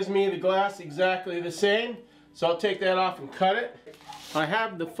 That gives me the glass exactly the same, so I'll take that off and cut it. I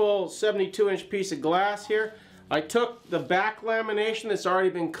have the full 72-inch piece of glass here. I took the back lamination that's already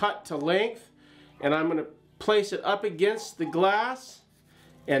been cut to length, and I'm going to place it up against the glass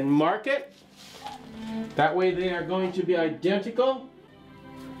and mark it. That way they are going to be identical.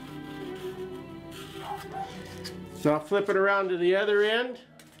 So I'll flip it around to the other end.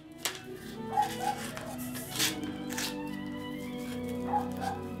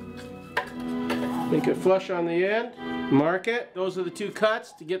 Make it flush on the end, mark it. Those are the two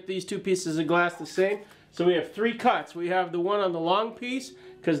cuts to get these two pieces of glass the same. So we have three cuts. We have the one on the long piece,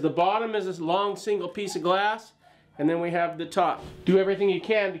 because the bottom is this long single piece of glass, and then we have the top. Do everything you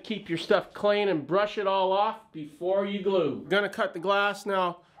can to keep your stuff clean and brush it all off before you glue. We're gonna cut the glass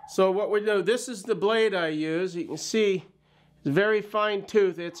now. So what we do, this is the blade I use. You can see it's very fine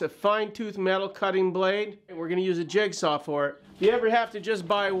tooth. It's a fine tooth metal cutting blade, and we're gonna use a jigsaw for it. If you ever have to just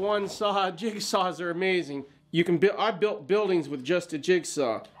buy one saw, jigsaws are amazing. You can build, I built buildings with just a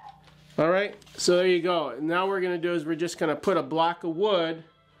jigsaw. All right, so there you go. And now what we're gonna do is we're just gonna put a block of wood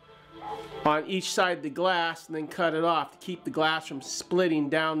on each side of the glass and then cut it off to keep the glass from splitting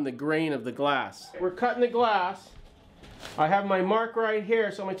down the grain of the glass. We're cutting the glass. I have my mark right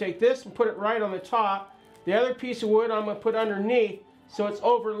here, so I'm gonna take this and put it right on the top. The other piece of wood I'm gonna put underneath so it's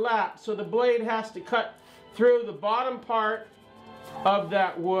overlapped. So the blade has to cut through the bottom part of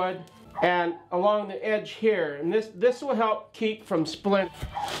that wood and along the edge here, and this will help keep from splint.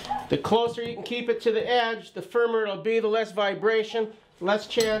 The closer you can keep it to the edge, the firmer it'll be, the less vibration, less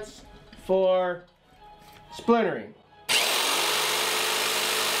chance for splintering.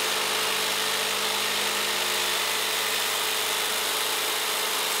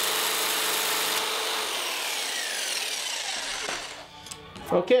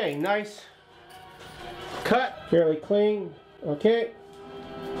 Okay, nice cut, fairly clean. Okay,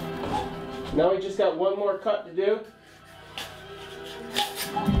 now we just got one more cut to do.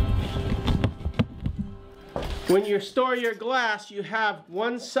 When you store your glass, you have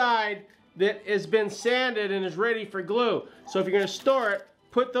one side that has been sanded and is ready for glue. So if you're going to store it,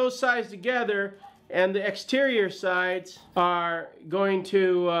 put those sides together, and the exterior sides are going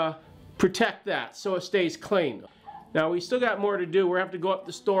to protect that so it stays clean. Now we still got more to do. We're going to have to go up to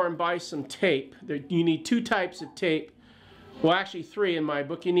the store and buy some tape. You need 2 types of tape. Well, actually 3 in my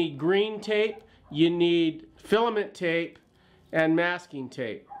book. You need green tape, you need filament tape, and masking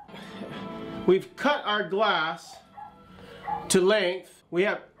tape. We've cut our glass to length. We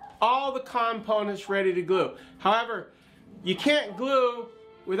have all the components ready to glue. However, you can't glue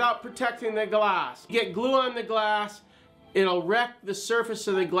without protecting the glass. You get glue on the glass, it'll wreck the surface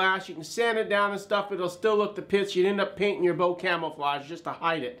of the glass. You can sand it down and stuff, but it'll still look the pits. You'd end up painting your boat camouflage just to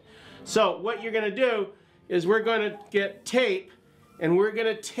hide it. So what you're going to do is we're going to get tape, and we're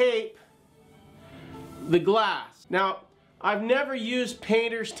going to tape the glass. Now, I've never used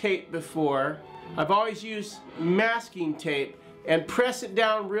painter's tape before. I've always used masking tape, and press it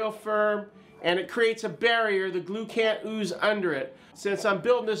down real firm, and it creates a barrier. The glue can't ooze under it. Since I'm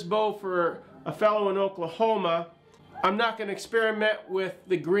building this bow for a fellow in Oklahoma, I'm not going to experiment with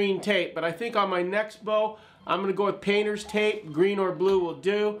the green tape, but I think on my next bow, I'm going to go with painter's tape, green or blue will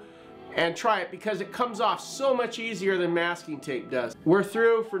do, and try it because it comes off so much easier than masking tape does. We're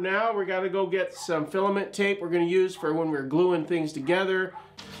through for now. We're going to go get some filament tape we're going to use for when we're gluing things together.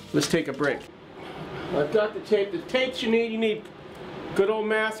 Let's take a break. I've got the tape. The tapes you need good old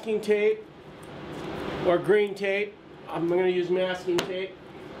masking tape or green tape. I'm going to use masking tape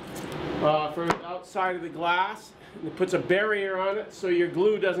for the outside of the glass. It puts a barrier on it so your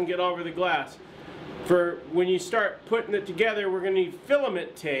glue doesn't get over the glass. For when you start putting it together, we're going to need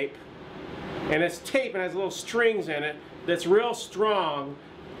filament tape, and it's tape and has little strings in it that's real strong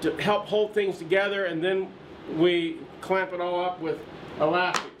to help hold things together, and then we clamp it all up with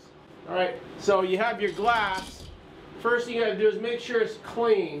elastics. Alright, so you have your glass. First thing you got to do is make sure it's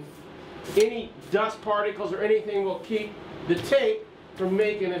clean. Any dust particles or anything will keep the tape from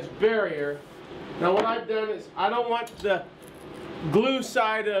making its barrier. Now what I've done is I don't want the glue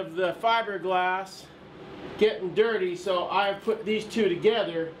side of the fiberglass getting dirty, so I've put these two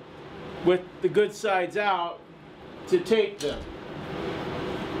together with the good sides out to tape them.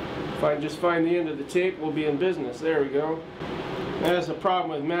 If I just find the end of the tape, we'll be in business. There we go. That's a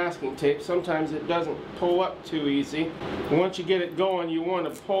problem with masking tape. Sometimes it doesn't pull up too easy. And once you get it going, you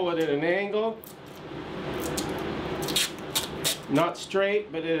want to pull it at an angle. Not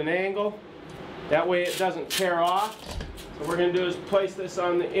straight, but at an angle. That way it doesn't tear off. So what we're going to do is place this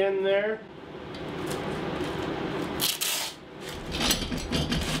on the end there.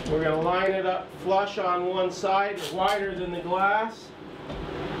 We're going to line it up flush on one side, wider than the glass.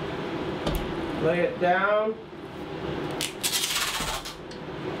 Lay it down.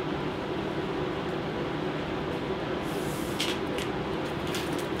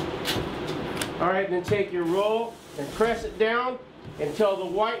 Alright, then take your roll and press it down until the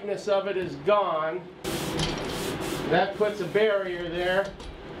whiteness of it is gone. That puts a barrier there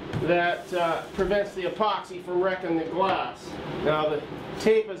that prevents the epoxy from wrecking the glass. Now the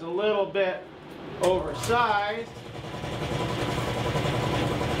tape is a little bit oversized.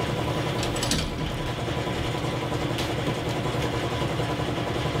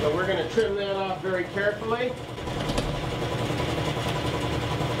 So we're going to trim that off very carefully.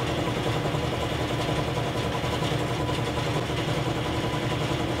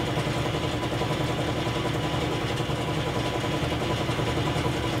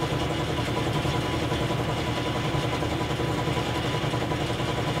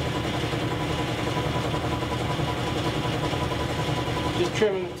 Just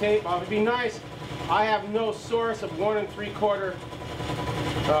trimming the tape off. It'd be nice. I have no source of 1 3/4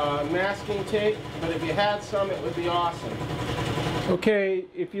 masking tape, but if you had some, it would be awesome. Okay,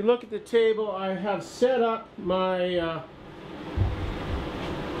 if you look at the table, I have set up my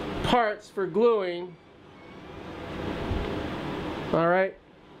parts for gluing. Alright,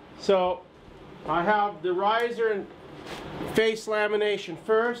 so I have the riser and face lamination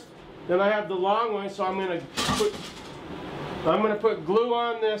first, then I have the long one, so I'm going to put glue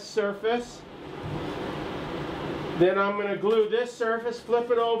on this surface. Then I'm going to glue this surface,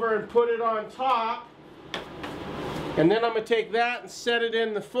 flip it over and put it on top. And then I'm going to take that and set it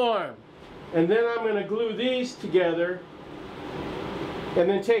in the form. And then I'm going to glue these together and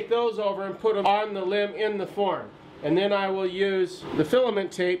then take those over and put them on the limb in the form. And then I will use the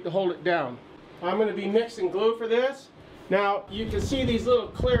filament tape to hold it down. I'm going to be mixing glue for this. Now you can see these little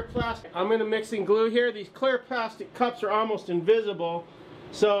clear plastic. I'm going to mixing glue here. These clear plastic cups are almost invisible.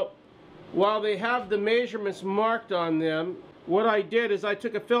 So while they have the measurements marked on them, what I did is I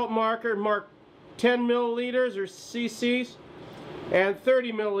took a felt marker, marked 10 milliliters or cc's, and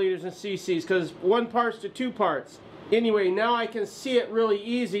 30 milliliters in cc's, because 1 parts to 2 parts. Anyway, now I can see it really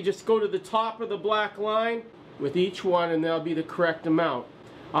easy. Just go to the top of the black line with each one, and that'll be the correct amount.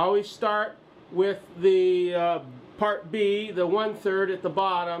 I always start with the part B, the 1/3 at the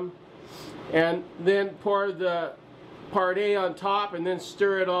bottom, and then pour the part A on top, and then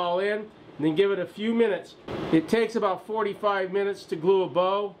stir it all in, and then give it a few minutes. It takes about 45 minutes to glue a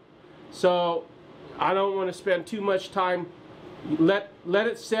bow, so I don't want to spend too much time. Let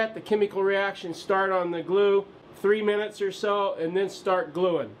it set, the chemical reaction start on the glue, 3 minutes or so, and then start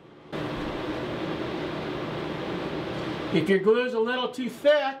gluing. If your glue's a little too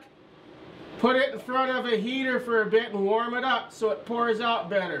thick, put it in front of a heater for a bit and warm it up so it pours out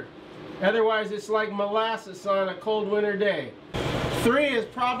better. Otherwise, it's like molasses on a cold winter day. 3 is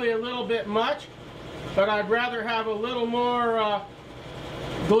probably a little bit much, but I'd rather have a little more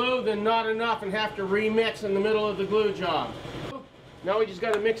glue than not enough and have to remix in the middle of the glue job. Now we just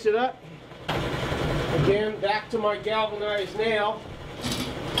got to mix it up. Again, back to my galvanized nail.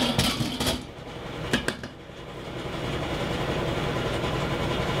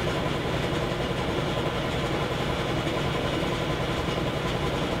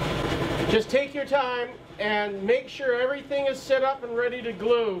 Just take your time and make sure everything is set up and ready to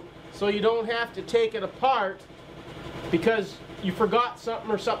glue, so you don't have to take it apart because you forgot something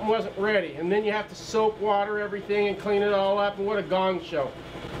or something wasn't ready, and then you have to soap water everything and clean it all up, and what a gong show.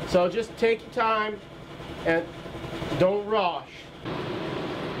 So just take your time and don't rush.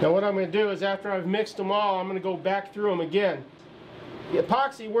 Now what I'm going to do is, after I've mixed them all, I'm going to go back through them again. The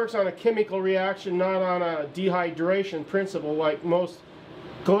epoxy works on a chemical reaction, not on a dehydration principle like most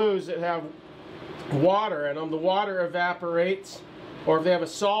glues that have water in them. The water evaporates, or if they have a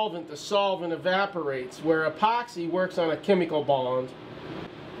solvent, the solvent evaporates, where epoxy works on a chemical bond.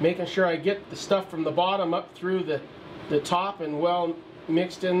 Making sure I get the stuff from the bottom up through the top and well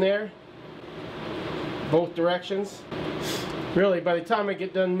mixed in there, both directions. Really, by the time I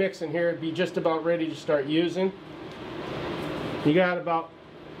get done mixing here, it'd be just about ready to start using. You got about,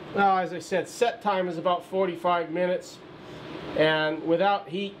 well, as I said, set time is about 45 minutes. And without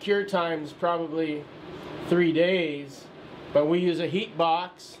heat, cure time is probably 3 days. But we use a heat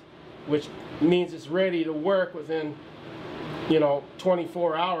box, which means it's ready to work within,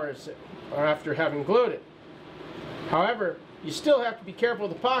 24 hours after having glued it. However, you still have to be careful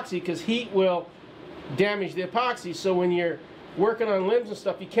with epoxy because heat will damage the epoxy. So when you're working on limbs and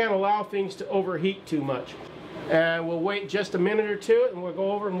stuff, you can't allow things to overheat too much. And we'll wait just a minute or two, and we'll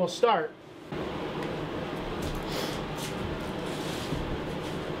go over and we'll start.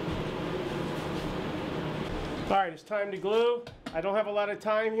 Alright, it's time to glue. I don't have a lot of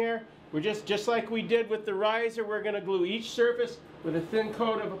time here. We're just like we did with the riser, we're going to glue each surface with a thin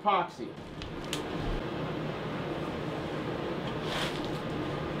coat of epoxy.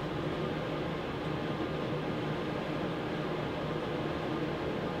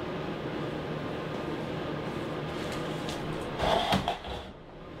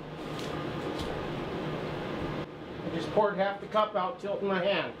 I just poured half the cup out, tilting my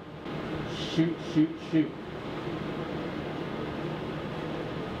hand. Shoot, shoot, shoot.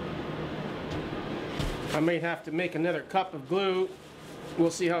 I may have to make another cup of glue.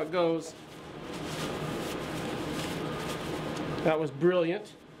 We'll see how it goes. That was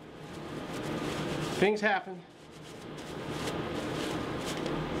brilliant. Things happen.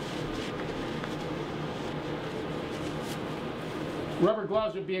 Rubber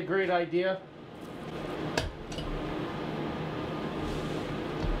gloves would be a great idea.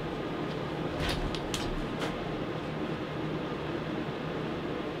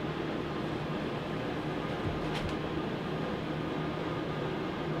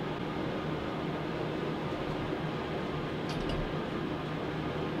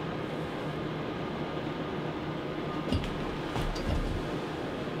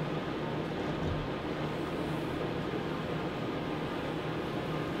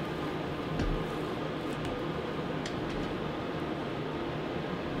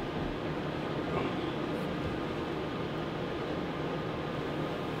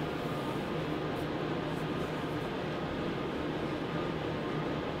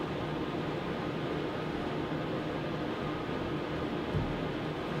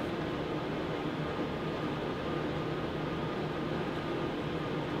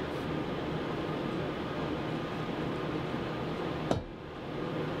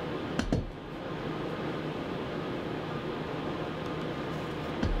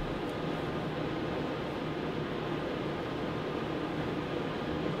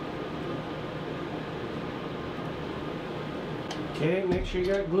 Okay, make sure you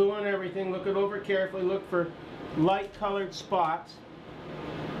got glue on everything. Look it over carefully. Look for light colored spots.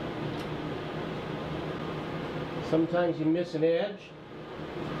 Sometimes you miss an edge.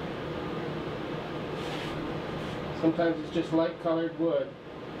 Sometimes it's just light colored wood.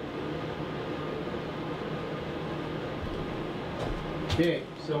 Okay,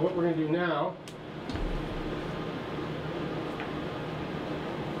 so what we're going to do now,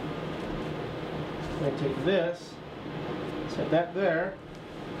 I'm going to take this, set that there,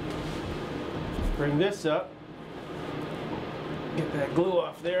 bring this up, get that glue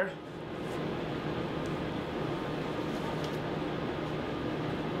off there.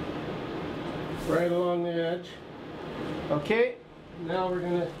 Right along the edge. Okay, now we're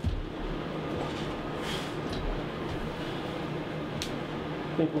going to,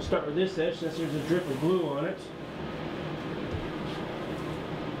 I think we'll start with this edge since there's a drip of glue on it.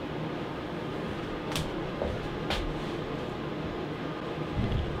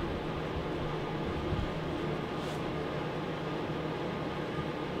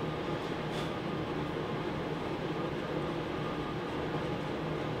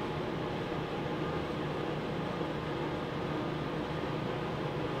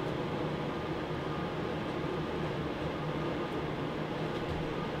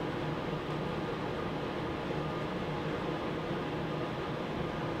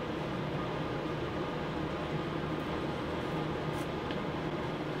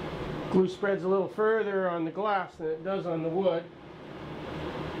 Glue spreads a little further on the glass than it does on the wood.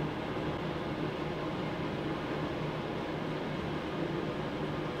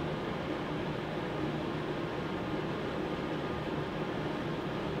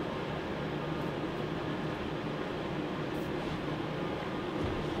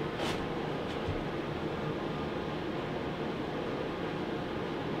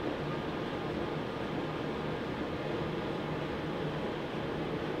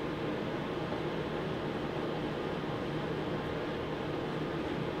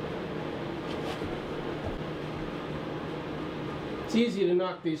 It's easy to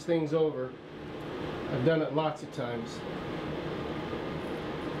knock these things over. I've done it lots of times.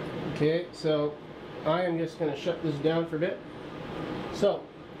 Okay, so I am just going to shut this down for a bit. So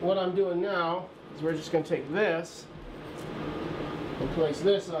what I'm doing now is we're just going to take this and place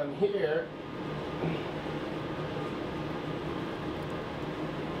this on here.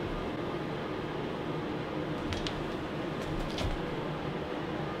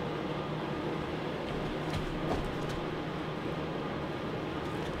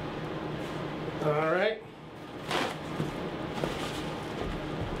 All right.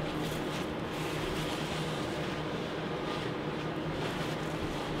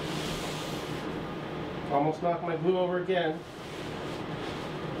 Almost knocked my glue over again.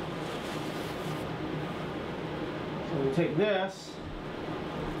 So we take this.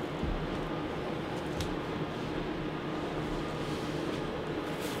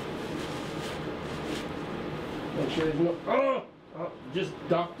 Make sure there's no, oh, just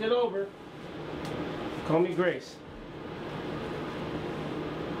knocked it over. Call me Grace.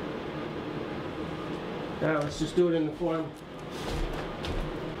 Now let's just do it in the form.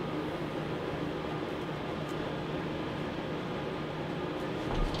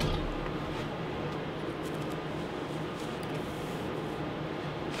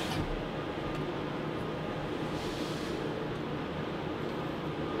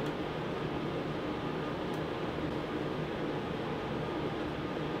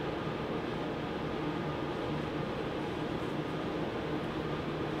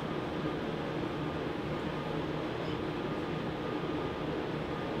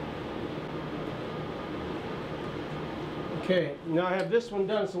 Okay, now I have this one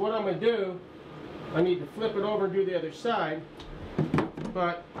done, so what I'm going to do, I need to flip it over and do the other side,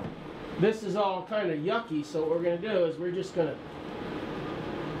 but this is all kind of yucky, so what we're going to do is we're just going to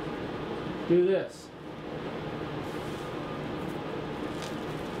do this.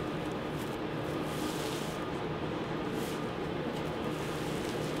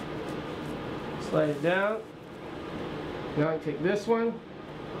 Slide it down. Now I take this one,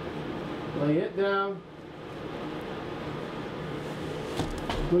 lay it down,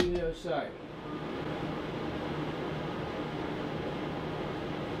 glue the other side.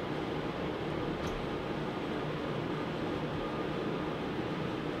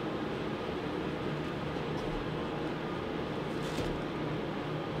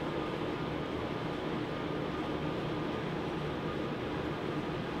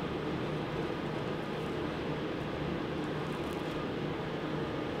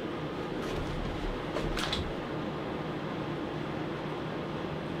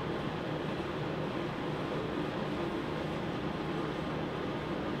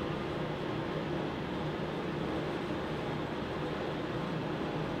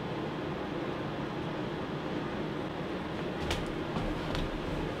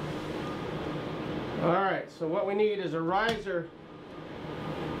 Alright, so what we need is a riser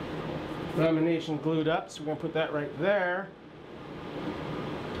lamination glued up, so we're going to put that right there.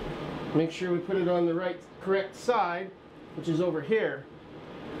 Make sure we put it on the correct side, which is over here.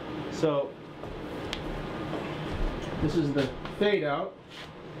 So this is the fade out.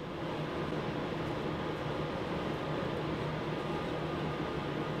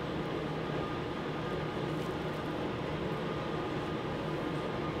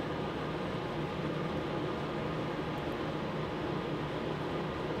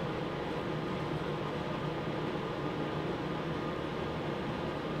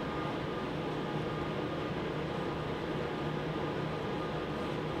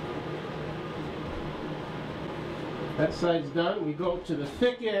 That side's done. We go to the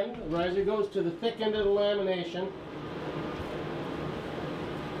thick end. The riser goes to the thick end of the lamination.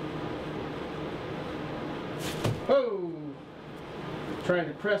 Oh! Trying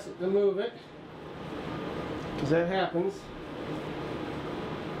to press it to move it, because that happens.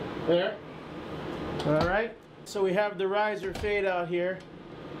 There. Alright. So we have the riser fade out here.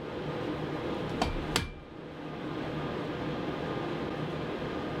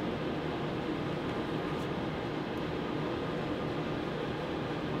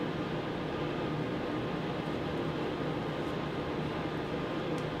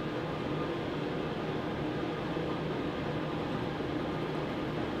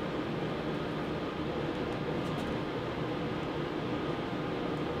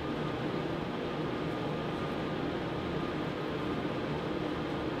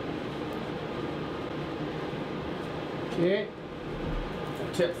 Okay,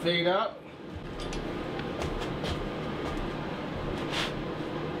 tip fade up.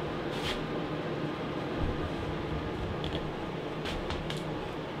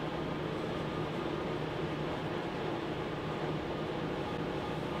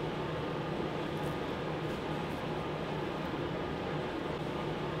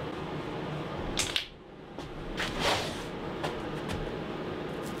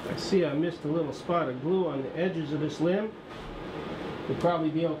 I see I missed a little spot of glue on the edges of this limb. It'll probably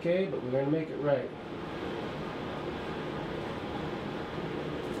be okay, but we're going to make it right.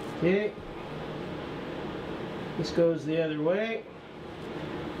 Okay. This goes the other way.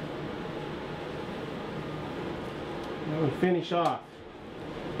 Now we finish off.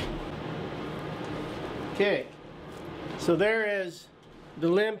 Okay. So there is the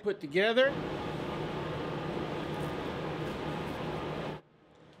limb put together.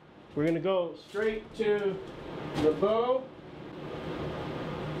 We're going to go straight to the bow.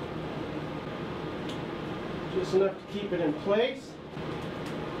 Just enough to keep it in place.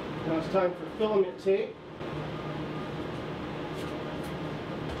 Now it's time for filament tape.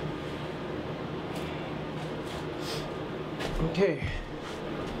 Okay.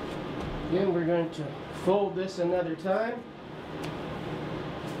 Again, we're going to fold this another time.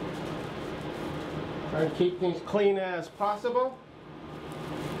 Try to keep things clean as possible.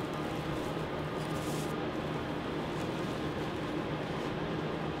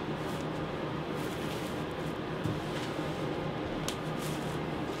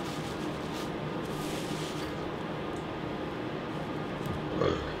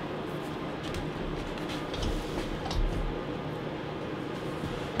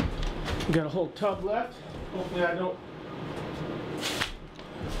 Got a whole tub left. Hopefully I don't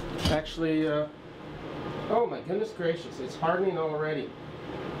actually, oh my goodness gracious, it's hardening already.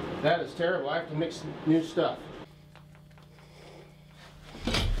 That is terrible. I have to mix new stuff.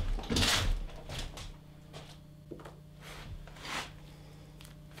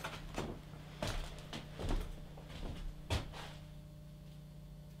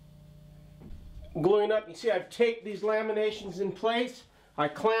 Gluing up, you see I've taped these laminations in place. I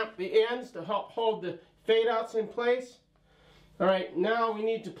clamp the ends to help hold the fade outs in place. Alright, now we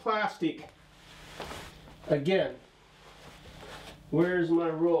need to plastic again. Where's my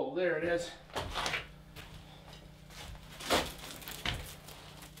roll? There it is.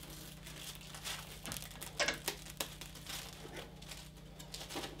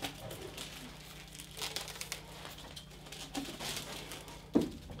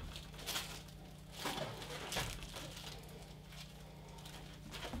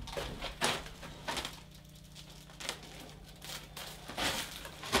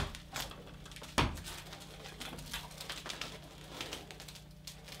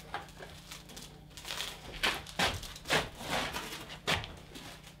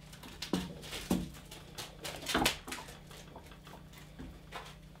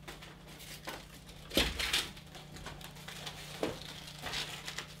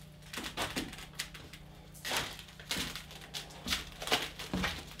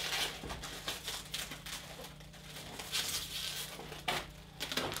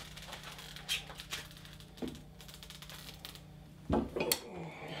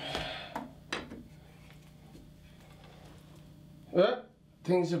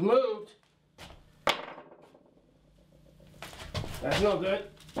 things have moved. That's no good.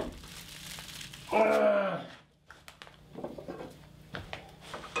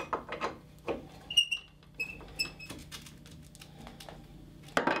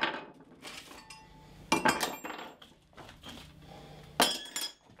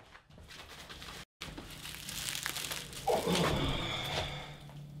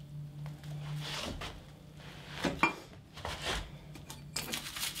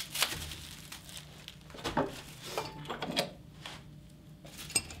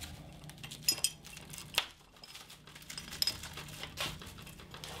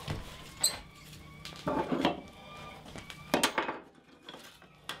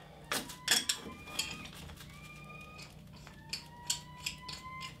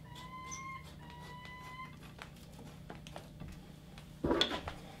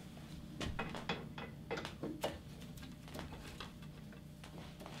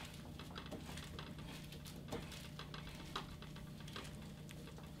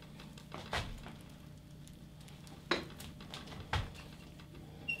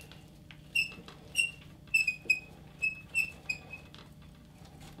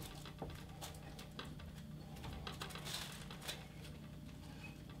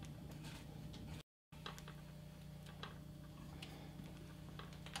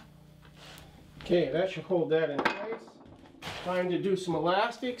 Okay, that should hold that in place. Time to do some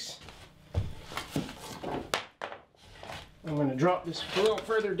elastics. I'm going to drop this a little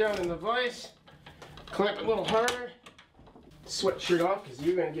further down in the vise, clamp it a little harder, sweatshirt off because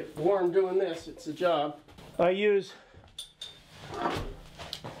you're going to get warm doing this. It's a job. I use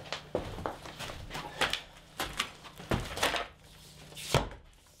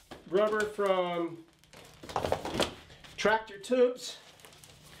rubber from Tractor Tubes.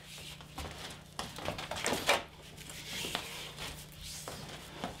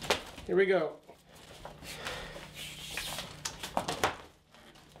 Here we go.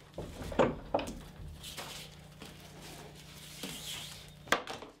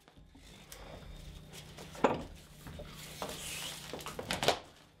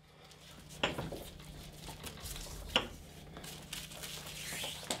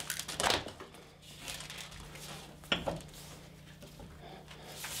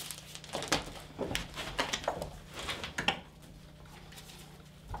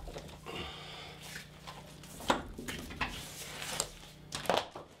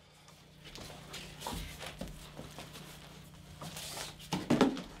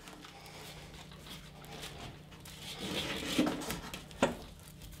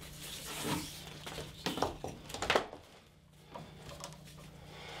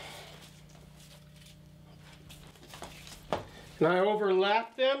 And I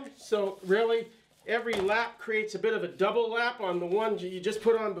overlap them, so really every lap creates a bit of a double lap on the one you just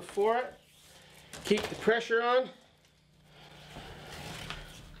put on before it. Keep the pressure on.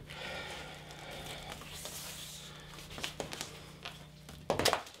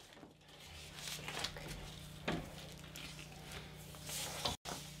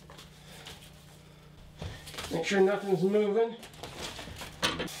 Make sure nothing's moving.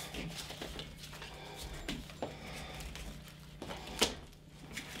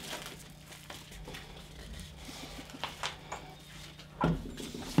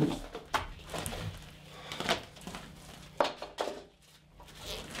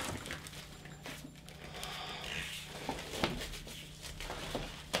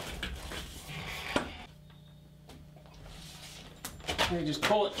 You just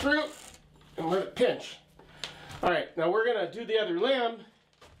pull it through and let it pinch. All right, now we're gonna do the other limb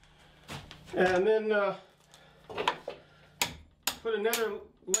and then put another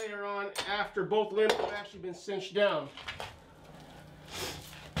layer on after both limbs have actually been cinched down.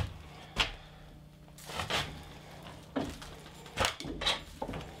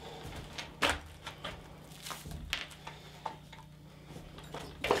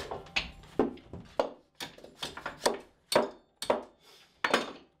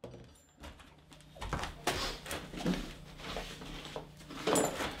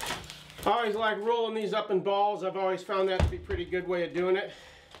 I always like rolling these up in balls. I've always found that to be a pretty good way of doing it.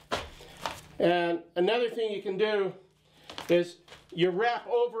 And another thing you can do is you wrap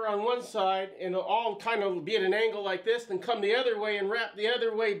over on one side and it'll all kind of be at an angle like this, then come the other way and wrap the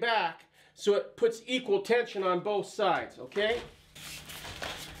other way back so it puts equal tension on both sides, okay?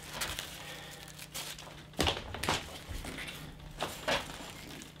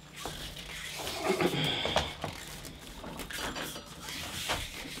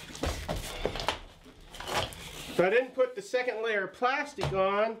 If I didn't put the second layer of plastic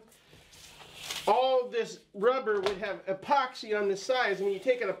on, all this rubber would have epoxy on the sides. When you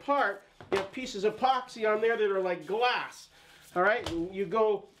take it apart, you have pieces of epoxy on there that are like glass. All right, and you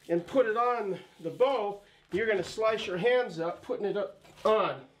go and put it on the bow, you're going to slice your hands up putting it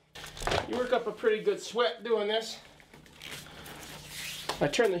on. You work up a pretty good sweat doing this. I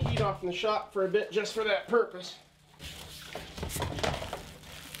turn the heat off in the shop for a bit just for that purpose.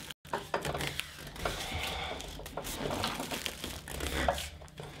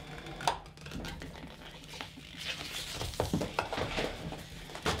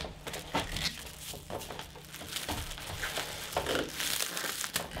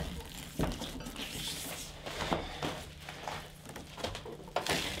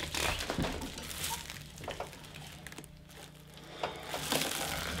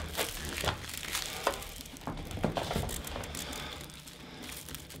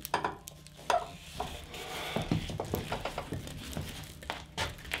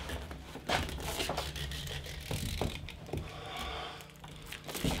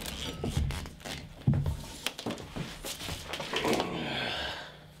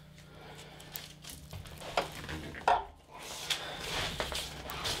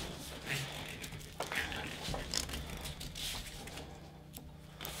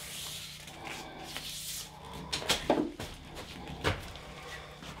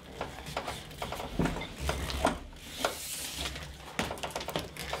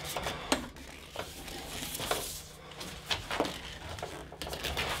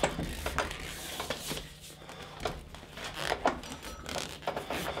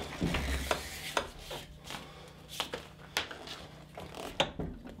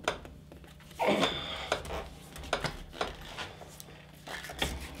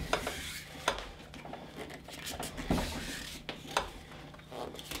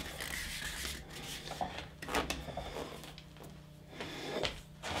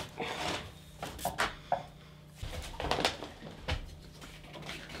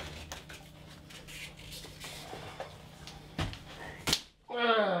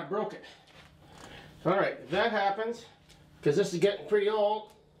 Broke it. All right, if that happens, because this is getting pretty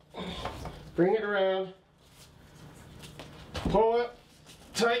old, bring it around, pull it,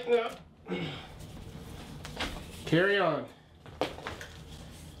 tighten up, carry on.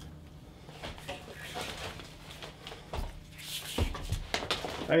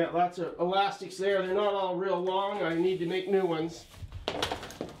 I got lots of elastics there. They're not all real long. I need to make new ones.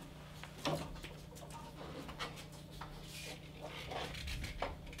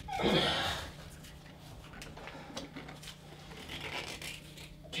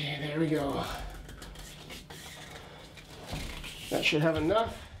 Okay, there we go. That should have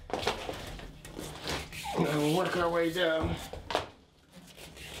enough. Now we'll work our way down.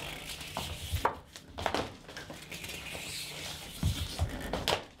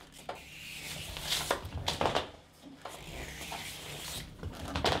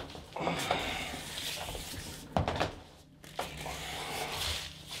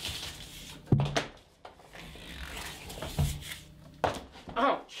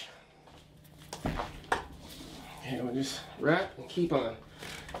 Ouch! Okay, we'll just wrap and keep on.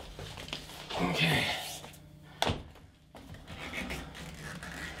 Okay.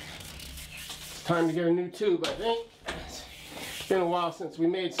 It's time to get a new tube, I think. It's been a while since we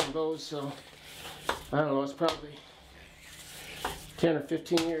made some bows, so I don't know, it's probably 10 or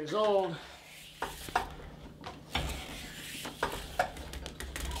 15 years old.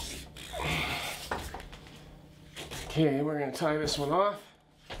 Okay, we're going to tie this one off.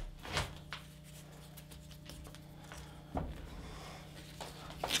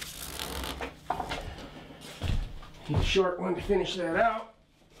 Need a short one to finish that out.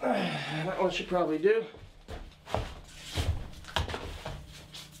 That one should probably do.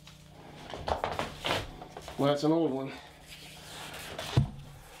 Well, that's an old one.